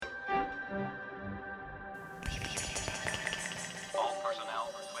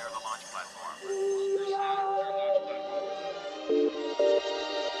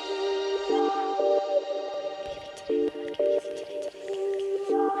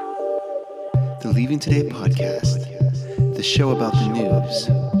The Leaving Today podcast, the show about the news,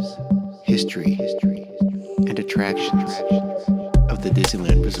 history, and attractions of the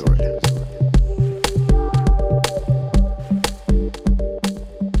Disneyland Resort.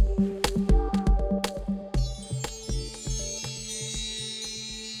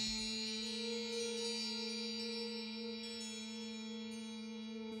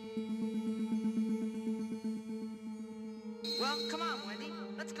 Well, come on, Wendy.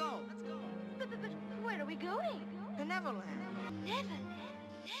 Let's go. But where are we going? To Neverland. Neverland.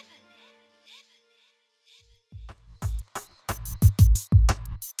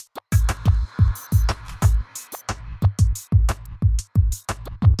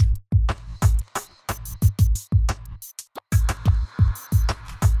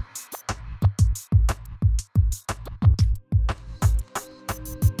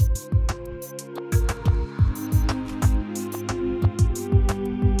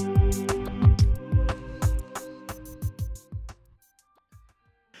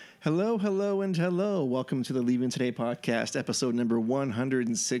 Hello. Welcome to the Leaving Today podcast, episode number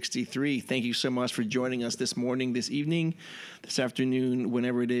 163. Thank you so much for joining us this morning, this evening, this afternoon,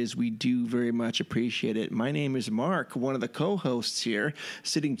 whenever it is. We do very much appreciate it. My name is Mark, one of the co-hosts here.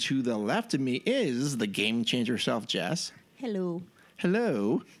 Sitting to the left of me is the game changer self, Jess. Hello.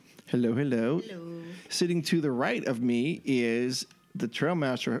 Hello. Sitting to the right of me is the trail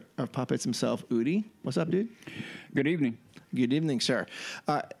master of puppets himself, Udi. What's up, dude? Good evening. Good evening, sir.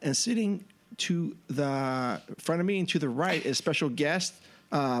 And sitting to the front of me and to the right is special guest,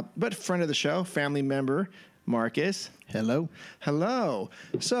 but friend of the show, family member, Marcus. Hello.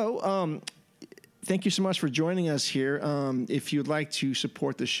 So, thank you so much for joining us here. If you'd like to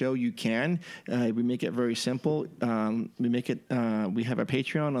support the show, you can. We make it very simple. We have a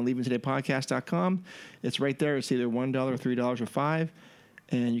Patreon on leavingtodaypodcast.com. It's right there. It's either $1, $3, or $5.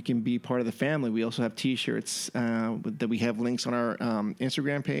 And you can be part of the family. We also have T-shirts that we have links on our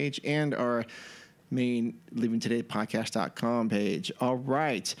Instagram page and our main leavingtodaypodcast.com page. All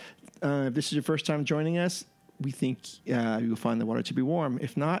right. If this is your first time joining us, we think you'll find the water to be warm.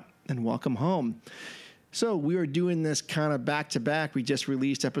 If not, then welcome home. So we are doing this kind of back-to-back. We just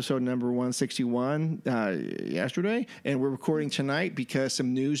released episode number 161 yesterday, and we're recording tonight because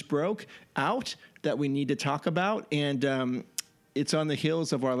some news broke out that we need to talk about. And it's on the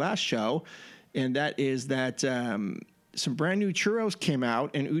heels of our last show, and that is that some brand new churros came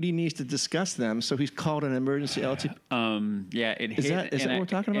out, and Udi needs to discuss them. So he's called an emergency LTP. Yeah, it Is hit. that what we're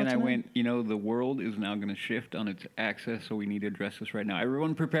talking about And tonight? I went, the world is now going to shift on its axis, so we need to address this right now.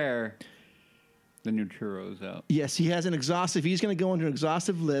 Everyone prepare the new churros out. Yes, he has he's going to go into an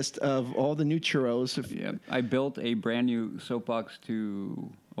exhaustive list of all the new churros. Yeah, I built a brand new soapbox to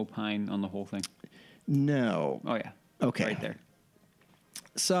opine on the whole thing. No. Oh, yeah. Okay. Right there.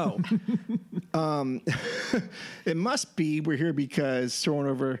 So, it must be we're here because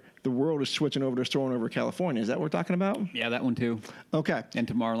the world is switching over to throwing over California. Is that what we're talking about? Yeah, that one too. Okay. And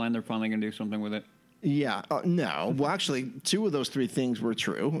Tomorrowland, they're finally going to do something with it. Yeah. No. Well, actually, two of those three things were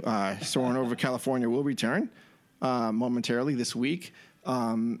true. Soaring over California will return momentarily this week.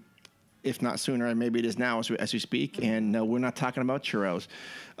 If not sooner, and maybe it is now as we speak. And no, we're not talking about churros.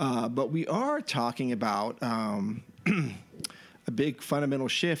 But we are talking about a big fundamental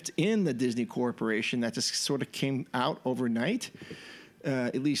shift in the Disney Corporation that just sort of came out overnight,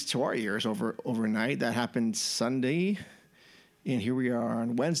 at least to our ears overnight. That happened Sunday, and here we are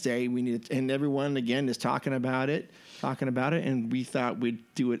on Wednesday. And everyone again is talking about it, and we thought we'd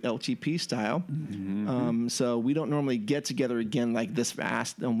do it LTP style. Mm-hmm. So we don't normally get together again like this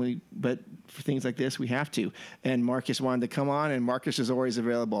fast, but for things like this, we have to. And Marcus wanted to come on, and Marcus is always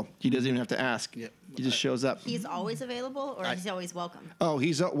available. He doesn't even have to ask. Yep. He just shows up. He's always available, or he's always welcome? Oh,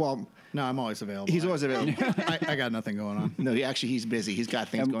 no, I'm always available. He's always available. I got nothing going on. No, he's busy. He's got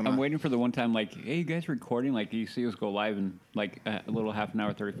things going on. I'm waiting for the one time, like, hey, you guys recording? Like, you see us go live in, like, a little half an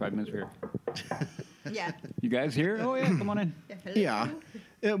hour, 35 minutes here. Yeah. You guys here? Oh, yeah, come on in. Yeah.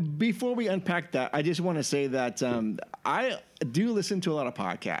 Before we unpack that, I just want to say that I do listen to a lot of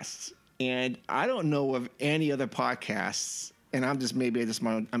podcasts, and I don't know of any other podcasts, and I'm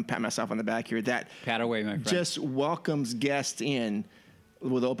patting myself on the back here, that Pat away, my friend. just welcomes guests in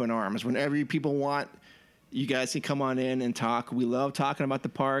with open arms. Whenever people want, you guys can come on in and talk. We love talking about the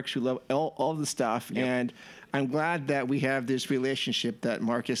parks. We love all the stuff. Yep. And I'm glad that we have this relationship that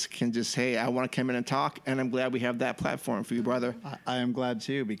Marcus can just, hey, I want to come in and talk. And I'm glad we have that platform for you, brother. I am glad,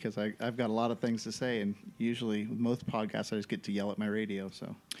 too, because I've got a lot of things to say. And usually with most podcasts, I just get to yell at my radio.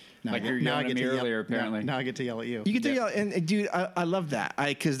 So Now you were yelling at me earlier, apparently. Now I get to yell at you. You get to yell, and dude, I love that.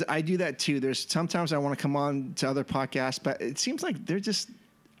 Because I do that too. There's sometimes I want to come on to other podcasts, but it seems like they're just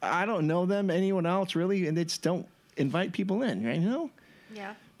I don't know them, anyone else really, and they just don't invite people in, right?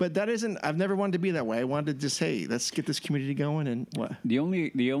 Yeah. But that isn't. I've never wanted to be that way. I wanted to just, hey, let's get this community going, and what? The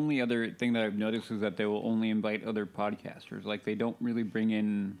only other thing that I've noticed is that they will only invite other podcasters. Like they don't really bring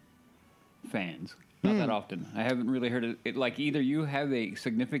in fans. Not that often. I haven't really heard it. Like either you have a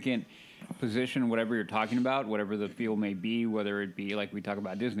significant position, whatever you're talking about, whatever the field may be, whether it be like we talk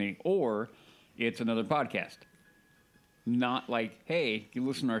about Disney, or it's another podcast. Not like, hey, you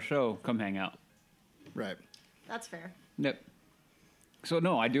listen to our show, come hang out. Right. That's fair. Yep. So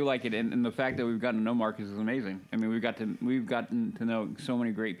no, I do like it, and the fact that we've gotten to know Marcus is amazing. I mean, we've gotten to know so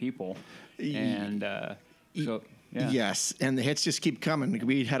many great people, and so yeah. Yes, and the hits just keep coming.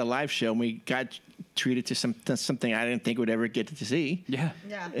 We had a live show, and we got treated to something I didn't think we'd ever get to see. Yeah.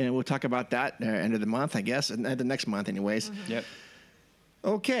 Yeah. And we'll talk about that end of the month, I guess, and the next month, anyways. Yep.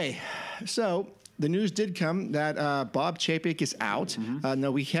 Okay, so the news did come that Bob Chapek is out.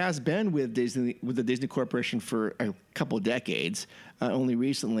 Now he has been with the Disney Corporation for a couple of decades. Only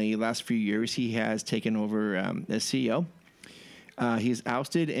recently, last few years, he has taken over as CEO. He's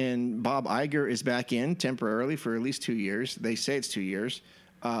ousted, and Bob Iger is back in temporarily for at least 2 years. They say it's 2 years.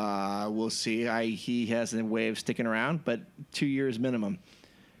 We'll see. He has a way of sticking around, but 2 years minimum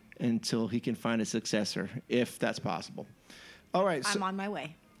until he can find a successor, if that's possible. All right. I'm on my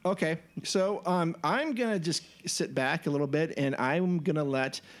way. Okay, so I'm going to just sit back a little bit, and I'm going to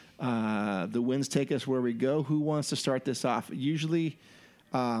let the winds take us where we go. Who wants to start this off? Usually,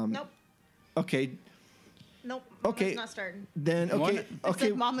 Nope. okay, Nope. Okay. Mama's not starting. then, okay, I okay,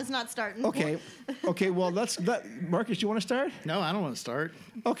 said Mama's not starting. okay, well, Marcus, you want to start? No, I don't want to start.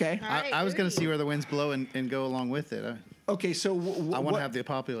 Okay, All right, I was going to Rudy. see where the winds blow and go along with it. okay, so I want to have the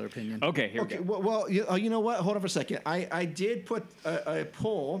popular opinion. Okay. Here okay, we go. well, you know what? Hold on for a second. I did put a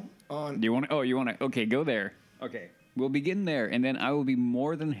poll on. Do you want to? Oh, you want to? Okay, go there. Okay, we'll begin there, and then I will be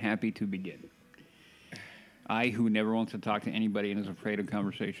more than happy to begin. I, who never wants to talk to anybody and is afraid of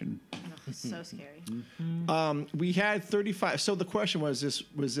conversation. It's so scary. We had 35. So the question was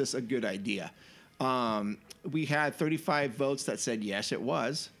this a good idea? We had 35 votes that said yes, it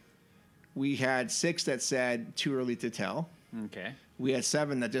was. We had 6 that said too early to tell. Okay. We had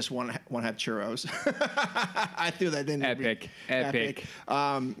 7 that just want to have churros. I threw that in. Epic.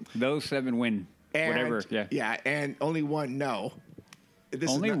 Those 7 win. And, Whatever. Yeah. Yeah, and only 1 no. This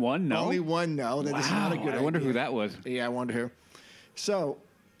is Only not- 1 no? Only 1 no. That is not a good idea. I wonder who that was. Yeah, I wonder who. So,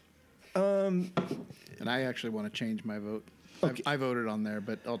 And I actually want to change my vote. Okay. I voted on there,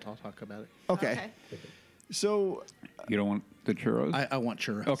 but I'll talk about it. okay. So, You don't want the churros? I want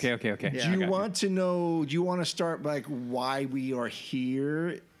churros. Okay. Yeah. do I you got want to know? Do you want to start like why we are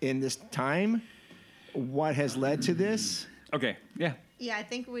here in this time? What has led to this? Okay. Yeah. Yeah, I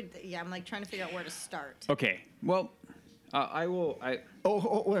think I'm like trying to figure out where to start. Okay. Well, I will. Wait,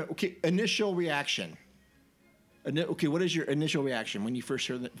 okay. Initial reaction. Okay, what is your initial reaction when you first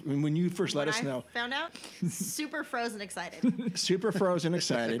heard when you first let When us I know? found out, super frozen excited. Super frozen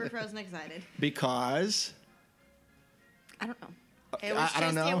excited Super frozen excited. because I don't know. It was I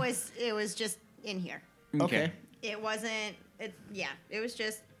don't know. It was just in here. okay. It wasn't. It was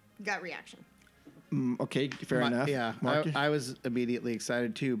just gut reaction. Okay, fair enough. Yeah, Marcus? I was immediately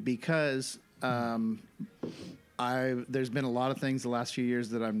excited too because there's been a lot of things the last few years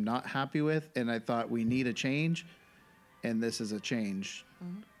that I'm not happy with, and I thought we need a change, and this is a change.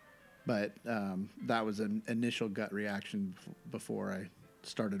 But that was an initial gut reaction before I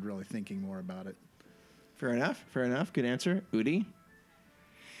started really thinking more about it. Fair enough. Fair enough. Good answer. Udi?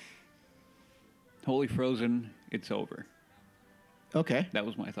 Holy Frozen, it's over. Okay. That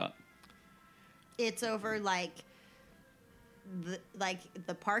was my thought. It's over. Like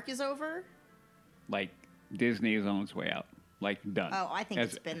the park is over. Like Disney is on its way out. Like done. Oh, I think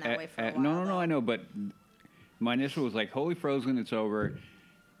it's been that way for a No, while, though. I know, but my initial was like, Holy Frozen, it's over.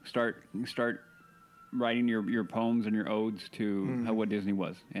 Start writing your poems and your odes to what Disney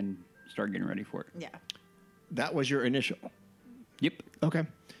was, and start getting ready for it. Yeah. That was your initial. Yep. Okay. It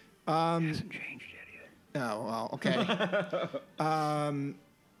hasn't changed yet either. Oh, well, okay.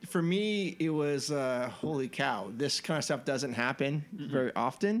 For me, it was, holy cow, this kind of stuff doesn't happen very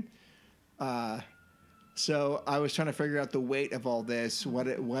often. So I was trying to figure out the weight of all this, what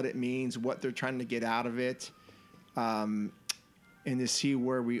it means, what they're trying to get out of it, and to see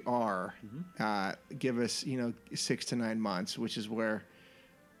where we are. Give us, 6 to 9 months, which is where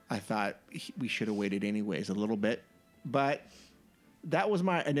I thought we should have waited anyways a little bit. But that was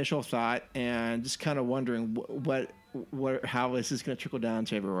my initial thought, and just kind of wondering how is this going to trickle down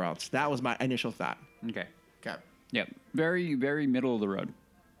to everywhere else. That was my initial thought. Okay. Okay. Yep. Very, very middle of the road.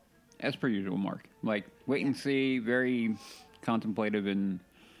 As per usual, Mark. Like, wait and see, very contemplative and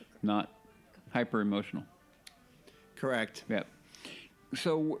not hyper emotional. Correct. Yep.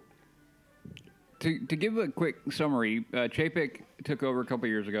 So, to give a quick summary, Chapek took over a couple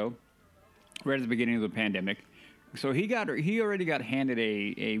years ago, right at the beginning of the pandemic. So he already got handed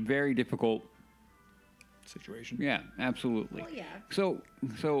a very difficult Situation. Yeah, absolutely. Well, yeah. So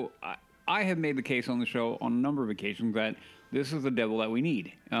I have made the case on the show on a number of occasions that this is the devil that we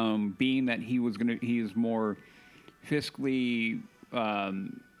need. Being that he is more fiscally,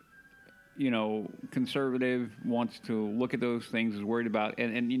 conservative, wants to look at those things, is worried about,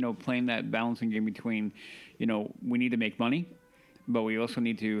 and playing that balancing game between, we need to make money, but we also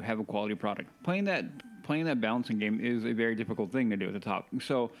need to have a quality product. Playing that balancing game is a very difficult thing to do at the top.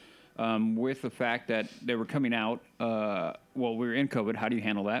 So. With the fact that they were coming out, we were in COVID, how do you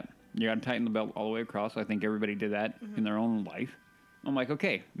handle that? You got to tighten the belt all the way across. I think everybody did that in their own life. I'm like,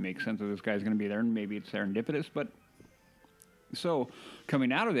 okay, makes sense that this guy's going to be there, and maybe it's serendipitous. But so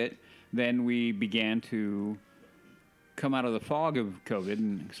coming out of it, then we began to come out of the fog of COVID,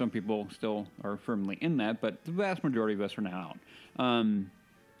 and some people still are firmly in that, but the vast majority of us are now out.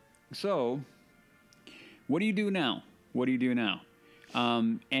 So what do you do now?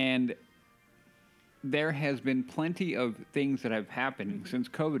 And there has been plenty of things that have happened since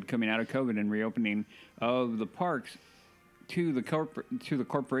COVID, coming out of COVID and reopening of the parks to the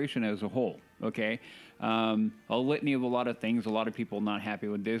corporation as a whole. Okay, a litany of a lot of things. A lot of people not happy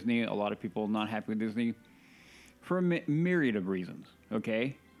with Disney. A lot of people not happy with Disney for a myriad of reasons.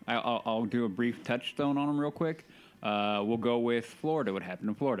 Okay, I'll do a brief touchstone on them real quick. We'll go with Florida. What happened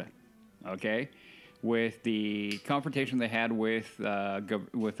in Florida? Okay. With the confrontation they had with the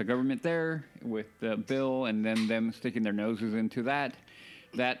government there, with the bill, and then them sticking their noses into that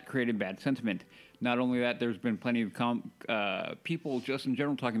created bad sentiment. Not only that, there's been plenty of people just in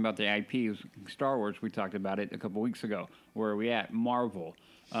general talking about the IPs. Star Wars, we talked about it a couple weeks ago. Where are we at? Marvel,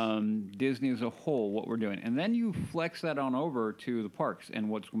 Disney as a whole, what we're doing. And then you flex that on over to the parks and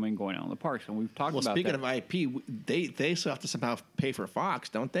what's been going on in the parks. And we've talked about that. Well, speaking of IP, they still have to somehow pay for Fox,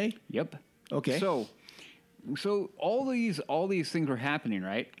 don't they? Yep. Okay. So all these things were happening,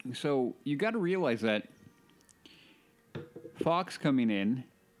 right? So you got to realize that Fox coming in,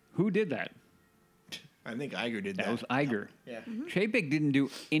 who did that? I think Iger did that. That was Iger. Yeah. Chapek didn't do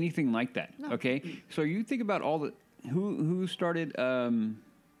anything like that. No. Okay. So you think about all the who started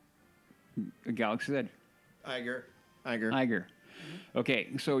Galaxy's Edge? Iger.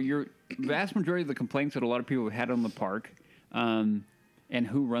 Okay. So your vast majority of the complaints that a lot of people have had on the park. And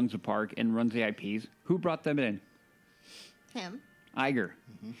who runs the park and runs the IPs? Who brought them in? Him. Iger.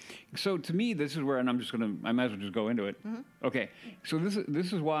 So to me, this is where, and I might as well just go into it. Okay. So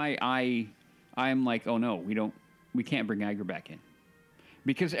this is why I'm like, oh no, we can't bring Iger back in.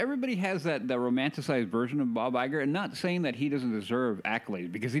 Because everybody has the romanticized version of Bob Iger, and not saying that he doesn't deserve accolades,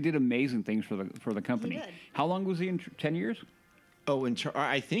 because he did amazing things for the company. He did. How long was he in? 10 years? Oh,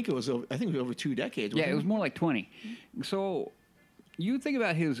 I think it was over 2 decades. Yeah, it was more like 20. So you think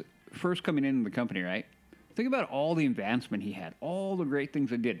about his first coming into the company, right? Think about all the advancement he had, all the great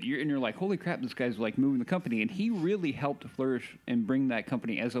things that did. You're like, holy crap, this guy's like moving the company. And he really helped flourish and bring that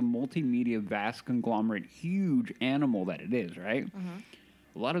company as a multimedia, vast conglomerate, huge animal that it is, right?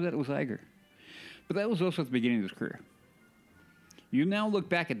 A lot of that was Iger. But that was also at the beginning of his career. You now look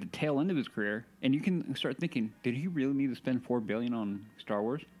back at the tail end of his career, and you can start thinking, did he really need to spend $4 billion on Star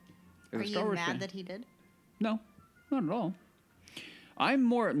Wars? Are you mad that he did? No, not at all.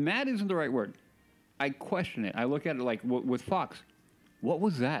 Mad isn't the right word. I question it. I look at it like with Fox. What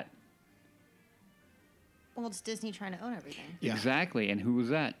was that? Well, it's Disney trying to own everything. Yeah. Exactly. And who was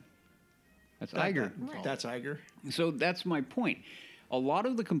that? That's Iger. Right. That's Iger. So that's my point. A lot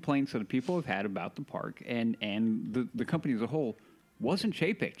of the complaints that people have had about the park and the company as a whole wasn't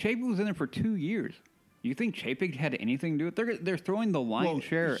Chapek. Chapek was in there for 2 years. You think Chapek had anything to do with it? They're throwing the lion's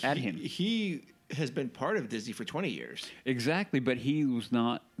share at him. He has been part of Disney for 20 years. Exactly, but he was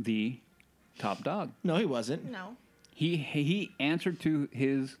not the top dog. No, he wasn't. No. He answered to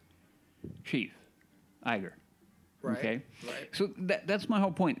his chief, Iger. Right. Okay. Right. So that's my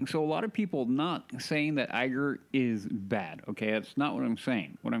whole point. So a lot of people not saying that Iger is bad. Okay, that's not what I'm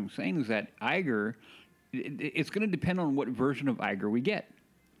saying. What I'm saying is that Iger, it's going to depend on what version of Iger we get.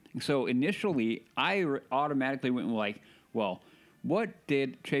 So initially, I automatically went like, well, what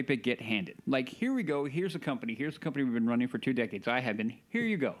did Chapek get handed? Like, here we go. Here's a company. Here's a company we've been running for 2 decades. I have been. Here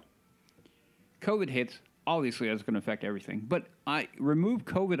you go. COVID hits. Obviously, that's going to affect everything. But I remove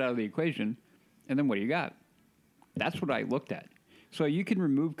COVID out of the equation, and then what do you got? That's what I looked at. So you can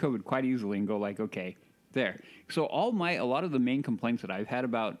remove COVID quite easily and go like, okay, there. So a lot of the main complaints that I've had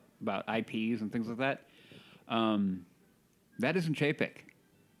about IPs and things like that, that isn't Chapek.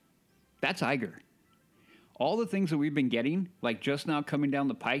 That's Iger. All the things that we've been getting, like just now coming down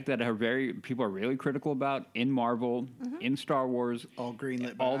the pike, that people are really critical about in Marvel, in Star Wars, All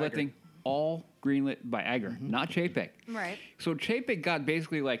greenlit by all Iger. that thing, all greenlit by Iger, not Chapek. Right. So Chapek got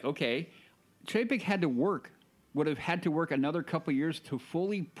basically like, okay, Chapek would have had to work another couple years to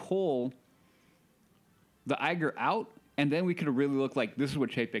fully pull the Iger out, and then we could have really looked like this is what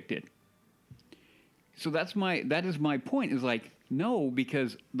Chapek did. So that is my point, is like, no,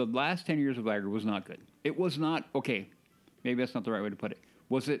 because the last 10 years of Iger was not good. It was not, okay, maybe that's not the right way to put it.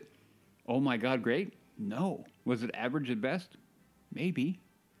 Was it, oh my God, great? No. Was it average at best? Maybe.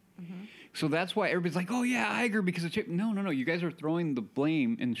 So that's why everybody's like, oh yeah, Iger because of Chapek. No. You guys are throwing the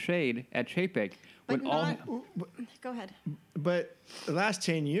blame and shade at Chapek. But when Go ahead. But the last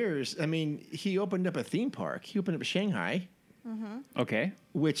 10 years, I mean, he opened up a theme park. He opened up Shanghai, Okay.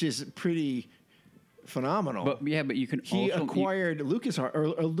 which is pretty phenomenal. But you can he also... acquired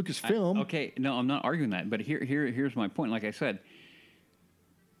Lucasfilm. Okay, no, I'm not arguing that. But here's my point. Like I said,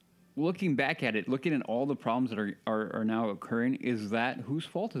 looking back at it, looking at all the problems that are now occurring, is that whose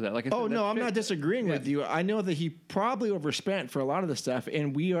fault is that? Like I said, Oh, no, that's I'm not disagreeing with you. I know that he probably overspent for a lot of the stuff,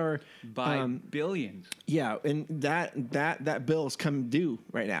 and we are... by billions. Yeah, and that bill's come due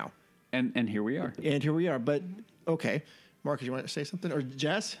right now. And here we are. And here we are. But, okay. Marcus, you want to say something? Or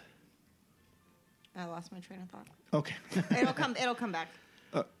Jess? I lost my train of thought. Okay. It'll come back.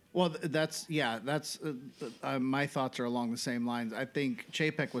 Well, that's my thoughts are along the same lines. I think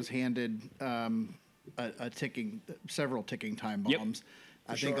Chapek was handed several ticking time Yep. bombs.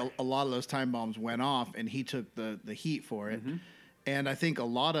 I think a lot of those time bombs went off, and he took the heat for it. And I think a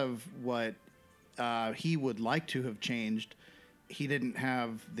lot of what he would like to have changed, he didn't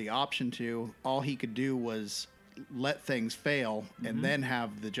have the option to. All he could do was let things fail and then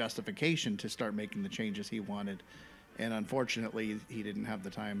have the justification to start making the changes he wanted. And unfortunately, he didn't have the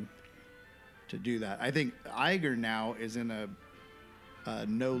time to do that. I think Iger now is in a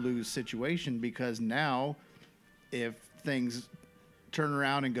no-lose situation, because now if things turn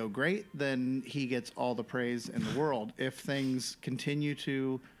around and go great, then he gets all the praise in the world. If things continue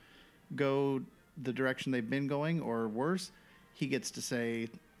to go the direction they've been going or worse, he gets to say,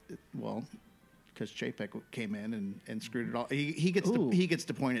 well, because Chapek came in and screwed it all. He gets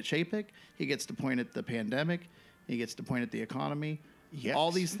to point at Chapek. He gets to point at the pandemic. He gets to point at the economy. Yes.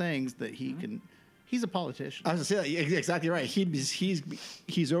 All these things that he can. He's a politician. I was going to say that. Exactly right.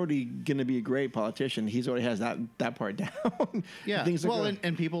 He's already going to be a great politician. He's already has that part down. Yeah. Things Well,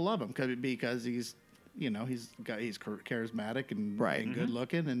 and people love him because he's charismatic and good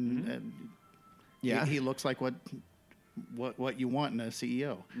looking and yeah, he looks like what you want in a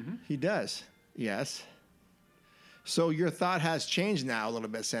CEO. he does. Yes. So your thought has changed now a little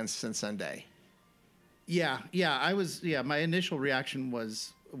bit since Sunday. Yeah. My initial reaction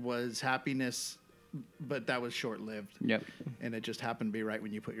was happiness, but that was short lived. Yep. And it just happened to be right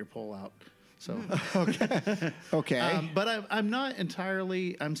when you put your poll out. So Okay. but I'm not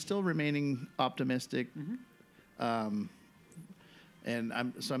entirely. I'm still remaining optimistic, and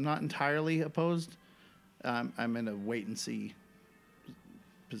I'm not entirely opposed. I'm in a wait and see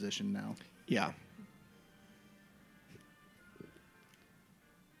position now. Yeah.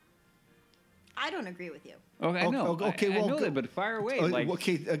 I don't agree with you. Okay, I know. Okay, I well, know go- that, but fire away.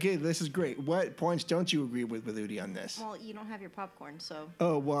 Okay, this is great. What points don't you agree with Udi on this? Well, you don't have your popcorn, so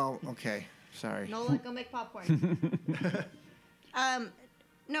Oh, well, okay. Sorry. Nola, go make popcorn.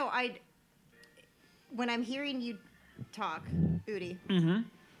 No, when I'm hearing you talk, Udi,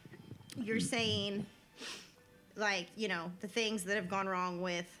 you're saying, like, the things that have gone wrong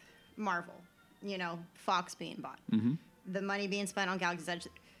with Marvel, Fox being bought, the money being spent on Galaxy's Edge,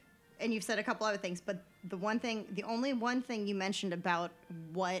 and you've said a couple other things, but the only one thing you mentioned about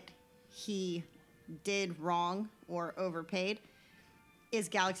what he did wrong or overpaid is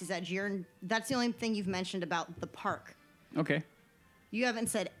Galaxy's Edge. That's the only thing you've mentioned about the park. okay. You haven't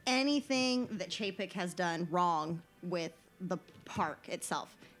said anything that Chapek has done wrong with the park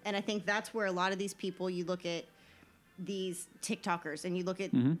itself. And I think that's where a lot of these people, you look at these TikTokers and you look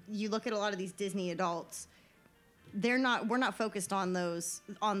at a lot of these Disney adults, we're not focused on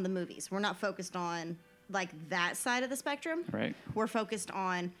the movies. We're not focused on like that side of the spectrum. Right. We're focused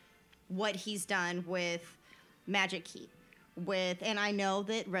on what he's done with Magic Key. And I know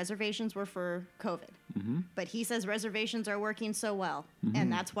that reservations were for COVID, but he says reservations are working so well,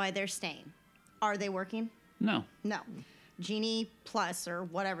 and that's why they're staying. Are they working? No. No. Genie Plus or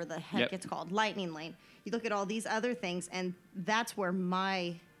whatever the heck it's called, Lightning Lane. You look at all these other things, and that's where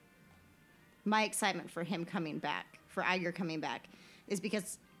my excitement for him coming back, for Iger coming back, is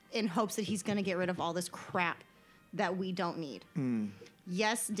because in hopes that he's going to get rid of all this crap that we don't need.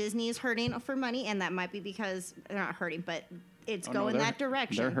 yes, Disney is hurting for money, and that might be because they're not hurting, but it's Oh, no, going they're- that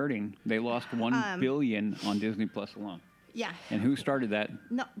direction. They're hurting. They lost $1 billion on Disney Plus alone. Yeah. And who started that?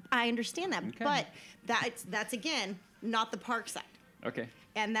 No, I understand that, Okay. but that's again not the park side, Okay.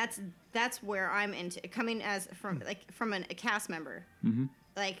 and that's where I'm into coming as from a cast member. Mm-hmm.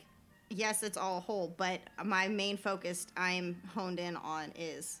 Like, yes, it's all whole, but my main focus I'm honed in on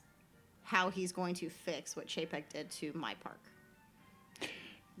is how he's going to fix what Chapek did to my park.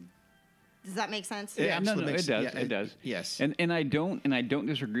 Does that make sense? Yeah, No, absolutely it makes- does. yeah, It does. yes. And I don't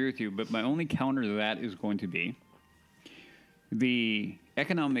disagree with you, but my only counter to that is going to be the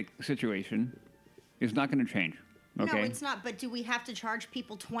economic situation is not going to change. Okay. No, it's not. But do we have to charge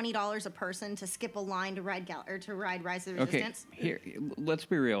people $20 a person to skip a line to ride to ride Rise of the Okay. Resistance? Here, let's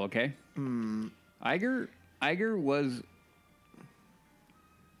be real. Okay. Iger was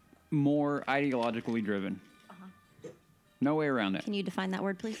more ideologically driven. No way around it. Can you define that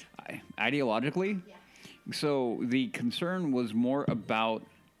word, please? Ideologically. Yeah. So the concern was more about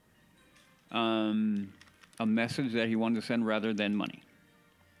a message that he wanted to send rather than money.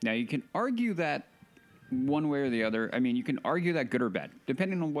 Now you can argue that one way or the other. I mean, you can argue that good or bad,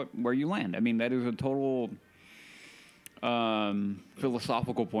 depending on where you land. I mean, that is a total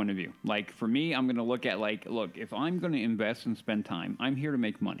philosophical point of view. Like for me, I'm going to look at look, if I'm going to invest and spend time, I'm here to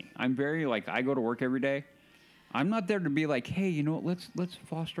make money. I'm very I go to work every day. I'm not there to be like, hey, you know what? Let's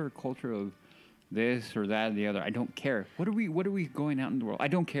foster a culture of this or that or the other. I don't care. What are we going out in the world? I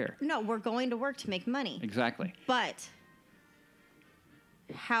don't care. No, we're going to work to make money. Exactly. But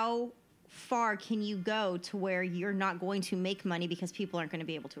how far can you go to where you're not going to make money because people aren't going to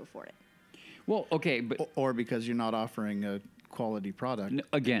be able to afford it? Well, okay, but Or because you're not offering a quality product.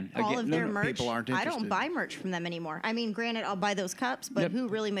 again, All of their merch. people aren't I don't interested. buy merch from them anymore. I mean, granted, I'll buy those cups, but Yep. who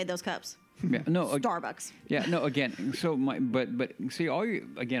really made those cups? yeah, no, Starbucks. yeah, no. Again, so but see, all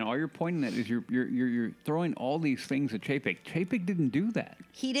you're pointing at is you're throwing all these things at Chapek. Chapek didn't do that.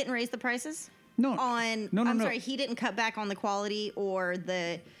 He didn't raise the prices. No, On no, I'm no. sorry, he didn't cut back on the quality or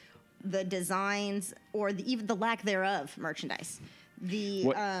the designs or even the lack thereof merchandise. The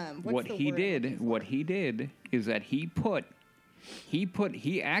What he did is that he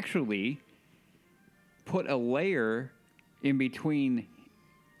actually put a layer in between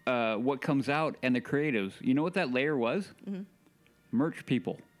what comes out and the creatives. You know what that layer was? Mm-hmm. Merch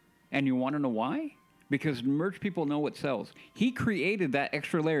people. And you want to know why? Because merch people know what sells. He created that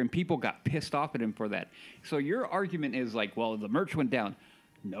extra layer and people got pissed off at him for that. So your argument is like, well, the merch went down.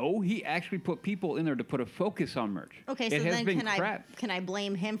 No, he actually put people in there to put a focus on merch. Okay, so it has then been can crap. I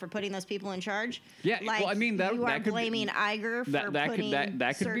blame him for putting those people in charge? Yeah, well, I mean, that- you that are could be- blaming Iger for putting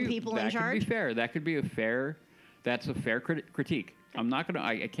certain people in charge. That could be fair. That could be a fair. That's a fair critique. I'm not gonna.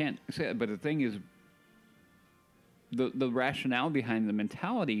 I can't say it. But the thing is, the rationale behind the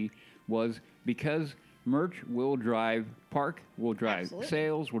mentality was because merch will drive, park will drive, Absolutely.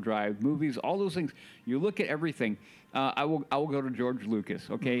 sales will drive, movies, all those things. You look at everything. I will go to George Lucas.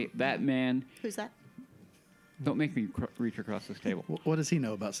 Okay, that man. Who's that? Don't make me reach across this table. What does he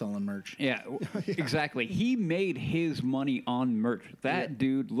know about selling merch? Yeah, exactly. He made his money on merch. That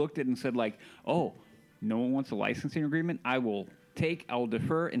dude looked at it and said, like, oh, no one wants a licensing agreement? I will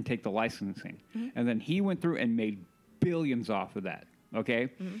defer and take the licensing. And then he went through and made billions off of that, okay?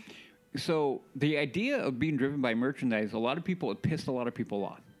 So the idea of being driven by merchandise, it pissed a lot of people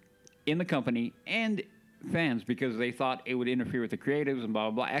off in the company and fans because they thought it would interfere with the creatives and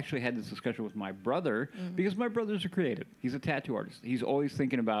blah, blah, blah. I actually had this discussion with my brother because my brother's a creative. He's a tattoo artist. He's always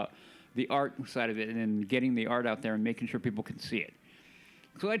thinking about the art side of it and then getting the art out there and making sure people can see it.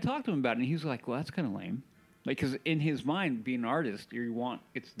 So I talked to him about it, and he's like, well, that's kind of lame. Like, because in his mind, being an artist,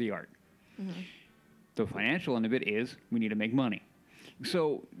 it's the art. The financial end of it is we need to make money.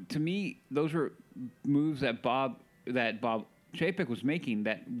 So to me, those are moves that Bob Chapek was making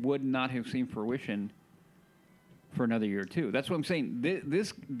that would not have seen fruition for another year or two. That's what I'm saying.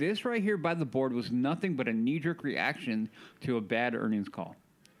 This right here by the board was nothing but a knee-jerk reaction to a bad earnings call.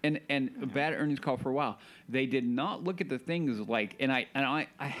 And a bad earnings call for a while. They did not look at the things like, and I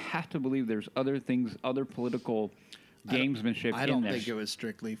have to believe there's other things, other political gamesmanship I in don't there. think it was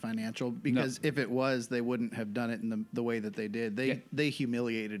strictly financial because if it was, they wouldn't have done it in the way that they did. They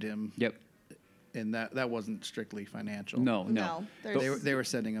humiliated him. Yep. And that wasn't strictly financial. No. They were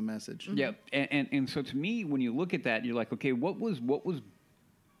sending a message. Yep. And so to me, when you look at that, you're like, okay, what was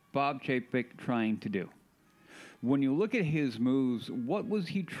Bob Chapek trying to do? When you look at his moves, what was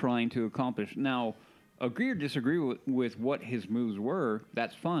he trying to accomplish? Now, agree or disagree with what his moves were,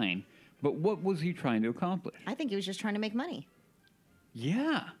 that's fine. But what was he trying to accomplish? I think he was just trying to make money.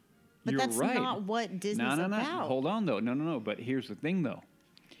 Yeah. But You're that's right. not what Disney's No. about. Hold on, though. No. But here's the thing, though.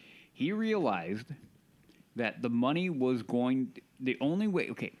 He realized that the money was going. The only way.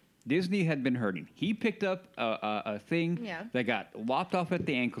 Okay, Disney had been hurting. He picked up a thing Yeah. that got lopped off at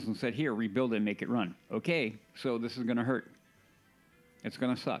the ankles and said, "Here, rebuild it and make it run." Okay, so this is going to hurt. It's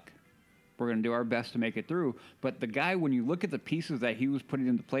going to suck. We're going to do our best to make it through. But the guy, when you look at the pieces that he was putting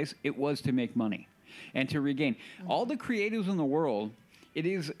into place, it was to make money and to regain. All the creatives in the world, it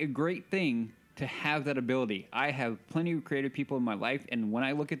is a great thing to have that ability. I have plenty of creative people in my life, and when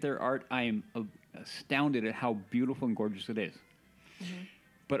I look at their art, I am astounded at how beautiful and gorgeous it is.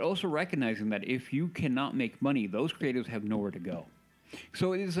 But also recognizing that if you cannot make money, those creatives have nowhere to go.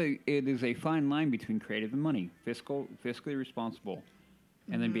 So it is a fine line between creative and money, fiscally responsible,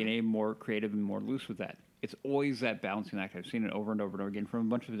 and then being able more creative and more loose with that. It's always that balancing act. I've seen it over and over and over again from a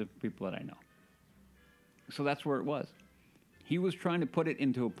bunch of different people that I know. So that's where it was. He was trying to put it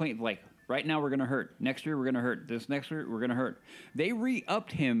into a point like, right now we're going to hurt. Next year we're going to hurt. This next year we're going to hurt. They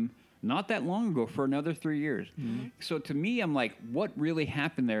re-upped him not that long ago for another 3 years. So to me, I'm like, what really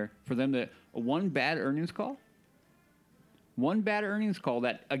happened there for them to one bad earnings call? One bad earnings call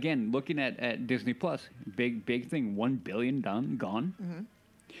that, again, looking at Disney Plus, big thing, $1 billion gone.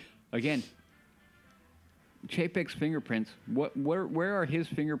 Again, Chapek's fingerprints, where are his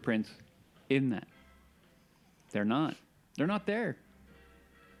fingerprints in that? They're not. They're not there.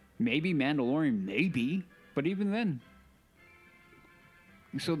 Maybe Mandalorian, maybe, but even then.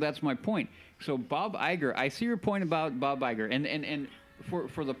 So that's my point. So Bob Iger, I see your point about Bob Iger, and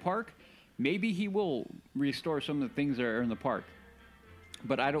for the park, maybe he will restore some of the things that are in the park,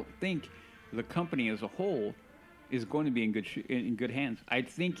 but I don't think the company as a whole is going to be in good hands. I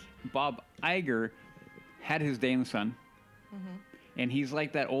think Bob Iger had his day in the sun, and he's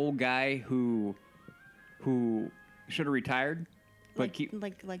like that old guy who should have retired, but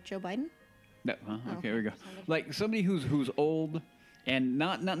like Joe Biden. No, okay, here we go. Like somebody who's old and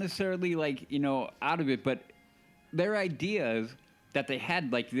not necessarily like out of it, but their ideas that they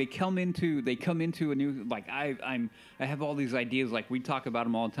had, like they come into a new, like I have all these ideas, like we talk about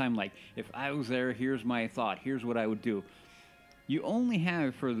them all the time. Like if I was there, here's my thought, here's what I would do. You only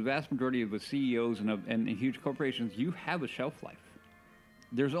have, for the vast majority of the CEOs and huge corporations, you have a shelf life.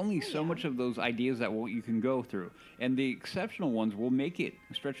 There's only so much of those ideas that you can go through. And the exceptional ones will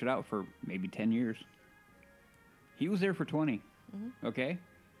stretch it out for maybe 10 years. He was there for 20, okay?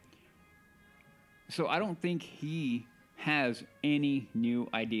 So I don't think he has any new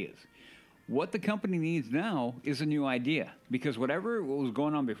ideas. What the company needs now is a new idea, because what was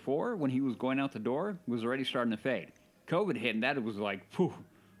going on before when he was going out the door was already starting to fade. COVID hit, and that was like, phew,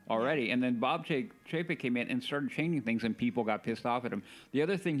 already. And then Bob Chapek came in and started changing things, and people got pissed off at him. The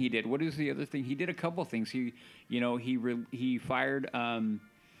other thing he did, what is the other thing? He did a couple of things. He fired the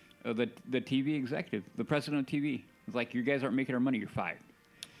TV executive, the president of TV. It's like, you guys aren't making our money, you're fired.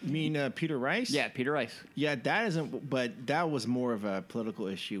 You mean Peter Rice? Yeah, Peter Rice. Yeah, that isn't, but that was more of a political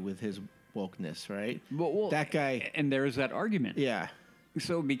issue with his wokeness, right? Well, that guy. And there's that argument. Yeah.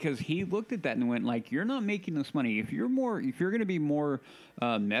 So because he looked at that and went like, you're not making this money. If you're going to be more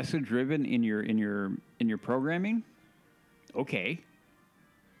message driven in your programming, okay.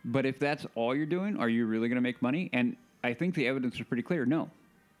 But if that's all you're doing, are you really going to make money? And I think the evidence is pretty clear. No.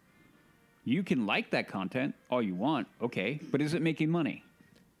 You can like that content all you want, okay, but is it making money?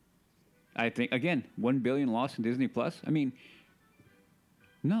 I think, again, $1 billion loss in Disney Plus. I mean,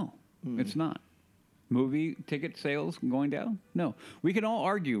 no, it's not. Movie ticket sales going down? No. We can all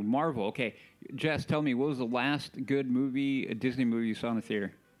argue Marvel. Okay, Jess, tell me, what was the last good a Disney movie you saw in the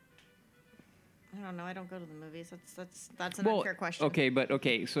theater? I don't know. I don't go to the movies. That's an unfair question.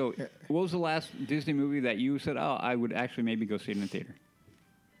 Okay, so what was the last Disney movie that you said, oh, I would actually maybe go see it in the theater?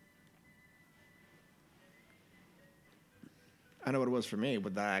 I know what it was for me,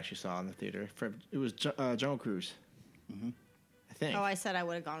 but that I actually saw in the theater. It was Jungle Cruise. I think. Oh, I said I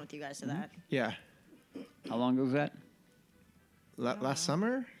would have gone with you guys to that. Yeah. How long ago was that? Last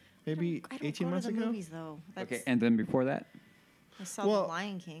summer? Maybe I don't 18 go months to the ago? movies, though. Okay, and then before that? I saw Well- The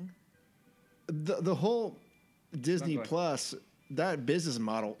Lion King. The whole Disney Go ahead. Plus, that business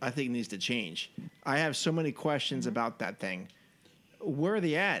model, I think needs to change. I have so many questions about that thing. Where are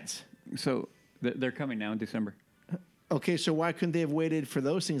the ads? So they're coming now in December. Okay, so why couldn't they have waited for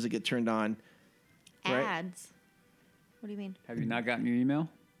those things to get turned on? Right. Ads. What do you mean? Have you not gotten your email?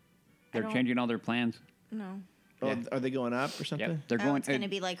 They're don't- changing all their plans. No. Oh, Yeah. are they going up or something? Yep, they're Oh, going. it's going to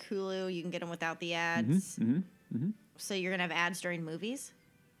be like Hulu. You can get them without the ads. So you're going to have ads during movies?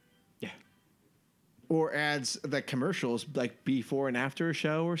 Yeah. Or ads, like commercials, like before and after a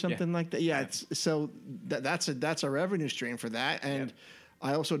show or something like that. Yeah, it's so that's a revenue stream for that. And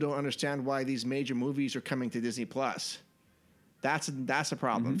I also don't understand why these major movies are coming to Disney Plus. That's a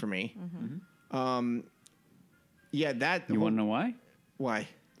problem for me. Yeah, that. You want to know why? Why?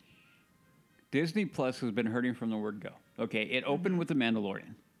 Disney Plus has been hurting from the word go. Okay, it opened with The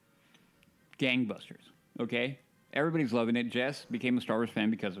Mandalorian. Gangbusters. Okay? Everybody's loving it. Jess became a Star Wars fan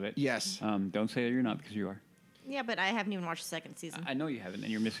because of it. Yes. Don't say that you're not, because you are. Yeah, but I haven't even watched the second season. I know you haven't,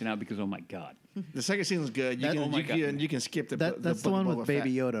 and you're missing out because, oh my God. The second season's good. You can skip the. That's the one with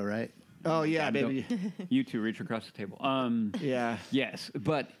Baby Yoda, right? Oh yeah, baby. You two reach across the table. Yeah. Yes,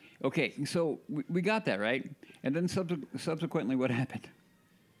 but, okay, so we got that, right? And then subsequently, what happened?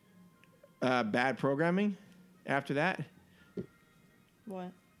 Bad programming. After that.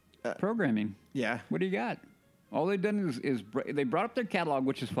 What? Programming. Yeah. What do you got? All they've done is they brought up their catalog,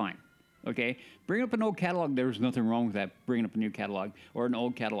 which is fine. Okay? Bring up an old catalog, there's nothing wrong with that, bringing up a new catalog or an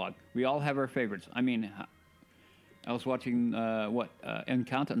old catalog. We all have our favorites. I mean, I was watching,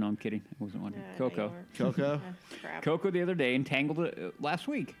 Encanto. No, I'm kidding. I wasn't watching. Coco. Coco. Crap. Coco the other day, and Tangled last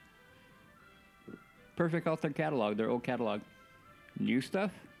week. Perfect off their catalog, their old catalog. New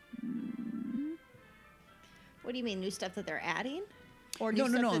stuff? What do you mean, new stuff that they're adding? Or No. new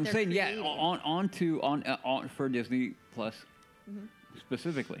stuff that I'm they're saying, creating? on for Disney Plus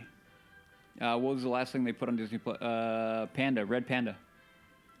specifically. What was the last thing they put on Disney Plus? Panda, Red Panda.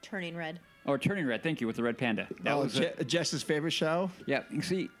 Turning red. Or Turning Red, thank you, with the Red Panda. That was Jess's favorite show. yeah. You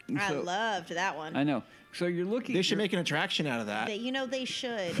see, I so, loved that one. I know. So you're looking. They should make an attraction out of that. They should.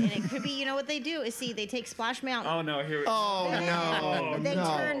 And it could be, you know what they do is they take Splash Mountain. Oh no! Here. We They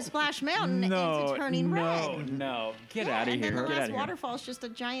turn Splash Mountain into Turning Red. No! Get Yeah, out of and here! then the Get out last of here! waterfall is just a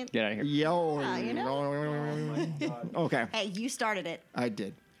giant. Get out of here! Yo. Yeah, you know? Okay. Hey, you started it. I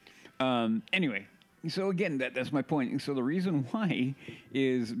did. Anyway, so again, that's my point. So the reason why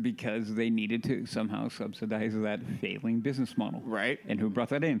is because they needed to somehow subsidize that failing business model. Right. And who brought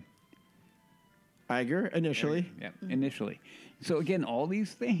that in? Iger initially. Yeah, initially. So again, all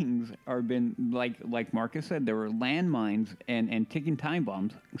these things are been like Marcus said, there were landmines and ticking time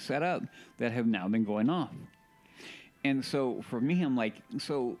bombs set up that have now been going off. And so for me, I'm like,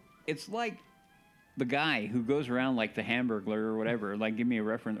 so it's like the guy who goes around like the Hamburglar or whatever, like give me a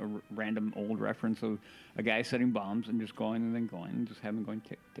random old reference of a guy setting bombs and just going and then going and just having going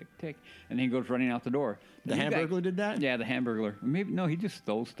tick, tick, tick. And then he goes running out the door. The Hamburglar did that? Yeah, the Hamburglar. Maybe, no, he just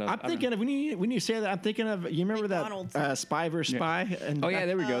stole stuff. I'm thinking of, when you say that, I'm thinking of, you remember McDonald's. that Spy vs. Spy? And Oh, yeah,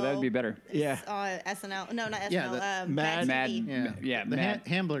 there we go. That would be better. Yeah. SNL. No, not SNL. Yeah, Mad- Mad. TV. Yeah, the Mad.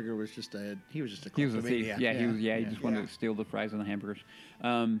 Hamburger was just a He was a thief. kleptomaniac. Yeah, he just wanted to steal the fries and the hamburgers.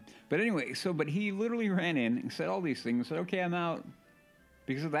 But anyway, but he literally ran in and said all these things. Said, "Okay, I'm out,"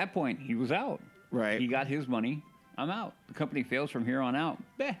 because at that point he was out. Right. He got his money. I'm out. The company fails from here on out.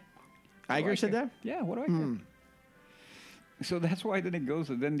 What do I Iger said care? that? Yeah. What do I care? So that's why then it goes.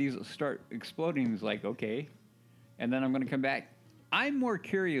 And then these start exploding. It's like, okay, and then I'm going to come back. I'm more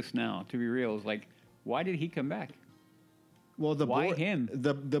curious now, to be real. Is like, why did he come back? Well, the Why board, him?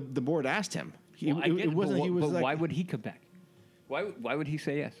 The board asked him. Well, I get it, wasn't. but, He was but like, why would he come back? Why would he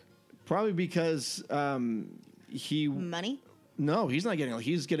say yes? Probably because he. Money? No, he's not getting.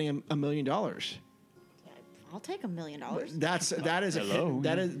 He's getting $1 million. I'll take $1 million. That is Hello.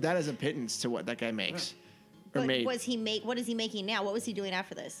 that is a pittance to what that guy makes or But made. what is he making now? What was he doing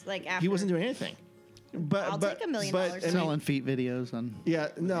after this? Like after He wasn't doing anything. But I'll take $1 million. but, I mean, Selling feet videos on. Yeah,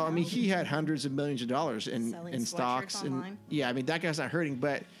 no, I mean he had hundreds of millions of dollars Selling in sweatshirts stocks and online? yeah, I mean that guy's not hurting,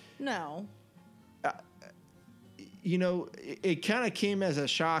 but No. you know, it kind of came as a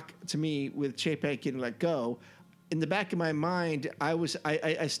shock to me with Chapek getting let go. In the back of my mind,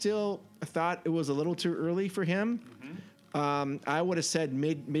 I still thought it was a little too early for him. I would have said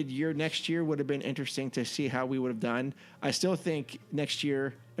mid-year next year would have been interesting to see how we would have done. I still think next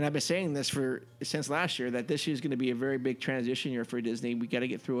year, and I've been saying this since last year, that this year is going to be a very big transition year for Disney. We got to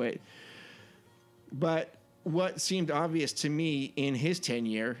get through it. But what seemed obvious to me in his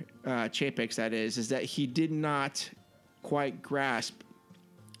tenure, Chapek's that is that he did not quite grasp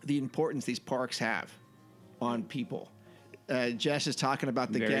the importance these parks have on people. Jess is talking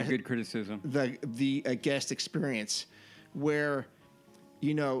about the Very good criticism. the guest experience, where,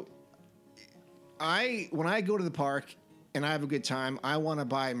 you know, when I go to the park and I have a good time, I want to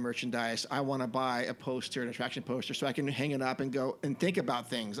buy merchandise. I want to buy a poster, an attraction poster, so I can hang it up and go and think about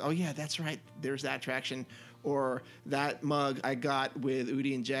things. Oh yeah, that's right. There's that attraction, or that mug I got with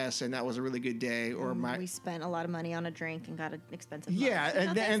Udi and Jess, and that was a really good day. Or We spent a lot of money on a drink and got an expensive mug. yeah, You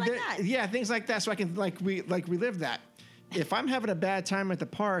know, things like that. yeah, things like that, so I can relive that. If I'm having a bad time at the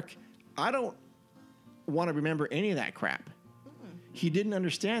park, I don't want to remember any of that crap. He didn't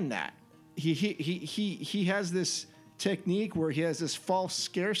understand that. He has this technique where he has this false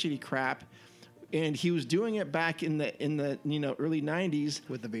scarcity crap, and he was doing it back in the early 90s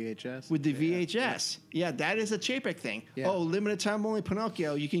With the VHS. with the VHS. Yeah, that is a Chapek thing. Yeah. Oh, limited time only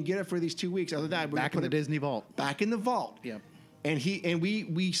Pinocchio. You can get it for these 2 weeks. Other than that, we're Back in gonna the put it Disney vault. back in the vault. Yep. And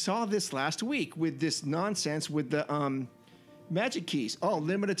we saw this last week with this nonsense with the magic keys. Oh,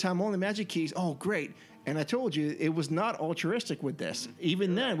 limited time only magic keys. Oh, great. And I told you it was not altruistic with this.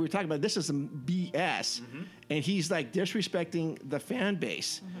 Even then, we were talking about this is some BS, and he's like disrespecting the fan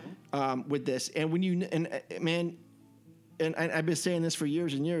base with this. And when you man, and I've been saying this for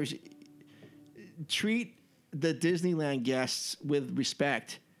years and years, treat the Disneyland guests with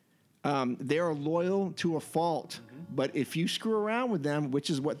respect. They are loyal to a fault, but if you screw around with them, which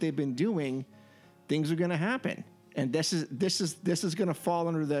is what they've been doing, things are going to happen. And this is going to fall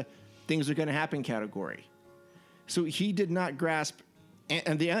under the things are going to happen category. So he did not grasp,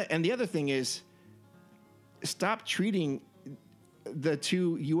 and the other thing is, stop treating the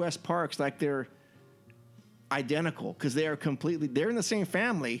two U.S. parks like they're identical, because they're in the same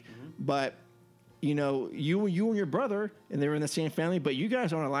family, but you and your brother, and they're in the same family, but you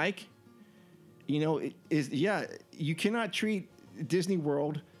guys aren't alike. You cannot treat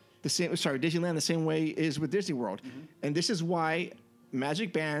Disneyland the same way as with Disney World. And this is why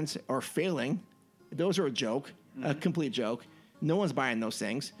magic bands are failing. Those are a joke, a complete joke. No one's buying those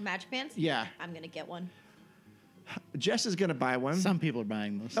things. Magic bands? Yeah. I'm gonna get one. Jess is going to buy one. Some people are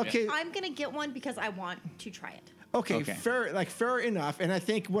buying those. Okay. I'm gonna get one because I want to try it. Okay. Fair enough. And I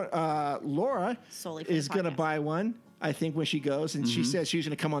think what Laura Solely for is the going to podcast. buy one. I think when she goes, and she said she's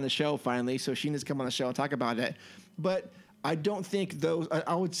going to come on the show finally, so she needs to come on the show and talk about it. But I don't think those.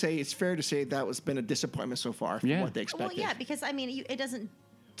 I would say it's fair to say that was been a disappointment so far from what they expected. Well, yeah, because I mean, it doesn't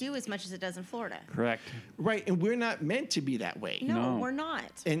do as much as it does in Florida. Correct. Right, and we're not meant to be that way. No, No. we're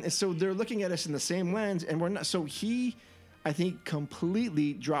not. And so they're looking at us in the same lens, and we're not. So he, I think,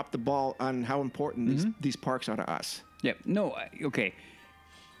 completely dropped the ball on how important these parks are to us. Yep. No. Okay.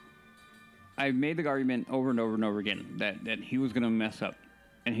 I've made the argument over and over and over again that he was going to mess up,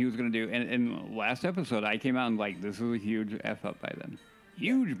 and he was going to do. And last episode, I came out and like, this is a huge f up by them,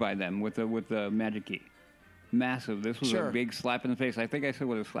 huge by them with the magic key, massive. This was Sure. a big slap in the face. I think I said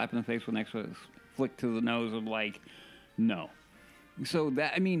what a slap in the face. When next was flick to the nose of like, no. So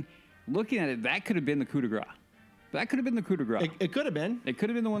that, I mean, looking at it, that could have been the coup de grace. That could have been the coup de grace. It could have been. It could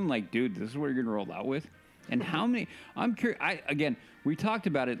have been the one like, dude, this is what you're going to roll out with. And how many? I'm curious. Again, we talked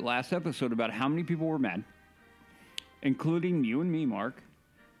about it last episode about how many people were mad, including you and me, Mark.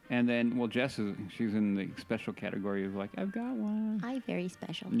 And then, well, Jess she's in the special category of like, I've got one. I'm very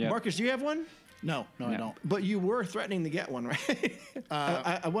special. Yeah. Marcus, do you have one? No, I No. don't. But you were threatening to get one, right?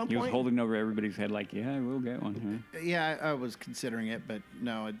 At one He was point. holding over everybody's head like, yeah, we'll get one. Huh? Yeah, I was considering it, but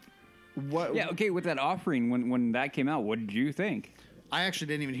no. What? Yeah, okay, with that offering, when that came out, what did you think? I actually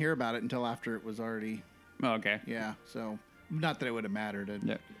didn't even hear about it until after it was already. Oh, okay. Yeah, so not that it would have mattered.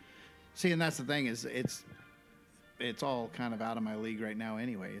 Yeah. See, and that's the thing is it's all kind of out of my league right now.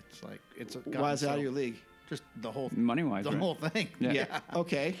 Anyway, it's like it's. Why is it out of your league? Just the whole Money-wise, the right? whole thing. Yeah.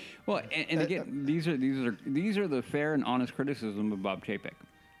 Okay. Well, and again, these are the fair and honest criticism of Bob Chapek.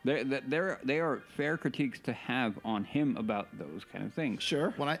 They are fair critiques to have on him about those kind of things.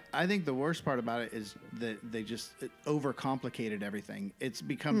 Sure. Well, I think the worst part about it is that they just overcomplicated everything. It's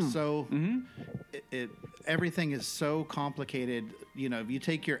become so. Everything is so complicated. If you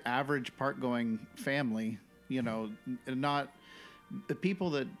take your average park-going family, not the people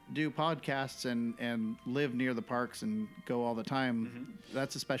that do podcasts and live near the parks and go all the time.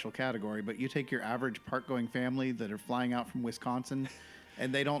 That's a special category. But you take your average park-going family that are flying out from Wisconsin.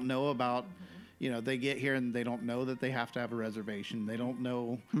 And they don't know about, they get here and they don't know that they have to have a reservation. They don't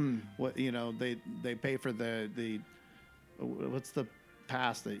know what, they pay for the what's the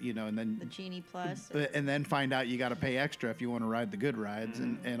pass that, and then The Genie Plus. and then find out you got to pay extra if you want to ride the good rides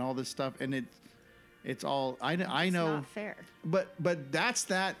and all this stuff. And it's all, I It's know. not fair. But that's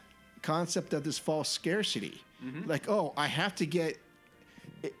that concept of this false scarcity. Like, oh, I have to get.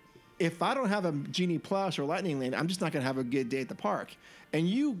 If I don't have a Genie Plus or Lightning Lane, I'm just not going to have a good day at the park. And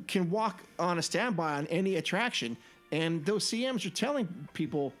you can walk on a standby on any attraction, and those CMs are telling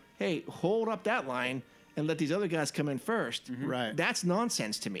people, "Hey, hold up that line and let these other guys come in first." Right. That's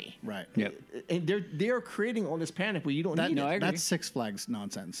nonsense to me. Right. Yep. And they're creating all this panic where you don't need no, I it. agree. That's Six Flags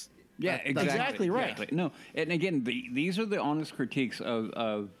nonsense. Yeah, exactly right. Exactly. No, and again, these are the honest critiques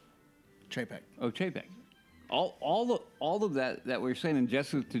of Chapek. Chapek. All of that we're saying, and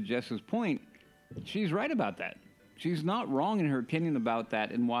to Jess's point, she's right about that. She's not wrong in her opinion about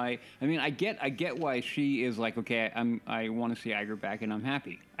that, and why. I mean, I get why she is like, okay, I want to see Iger back, and I'm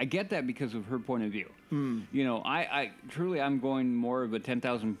happy. I get that because of her point of view. You know, I truly, I'm going more of a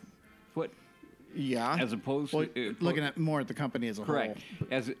 10,000 foot, Yeah. as opposed Well, to looking at more at the company as a correct, whole.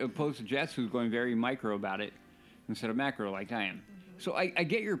 as opposed to Jess, who's going very micro about it instead of macro like I am. So I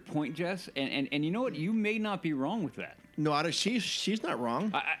get your point, Jess, and you know what? You may not be wrong with that. No, she's not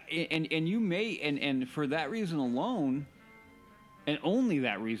wrong. And you may, and for that reason alone, and only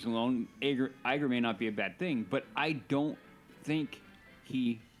that reason alone, Iger may not be a bad thing, but I don't think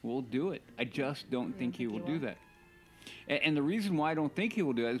he will do it. I just don't think he will do that. And the reason why I don't think he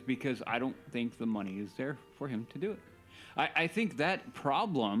will do it is because I don't think the money is there for him to do it. I think that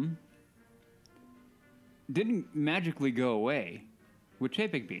problem didn't magically go away with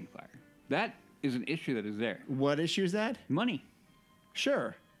Chapek being fired. That is an issue that is there. What issue is that? Money.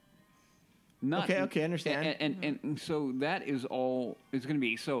 Sure. Not, Okay, I understand. And so that is all it's going to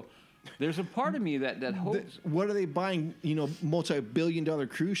be. So there's a part of me that hopes. What are they buying, multi-billion-dollar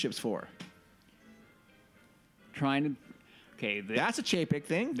cruise ships for? Trying to. Okay, That's a Chapek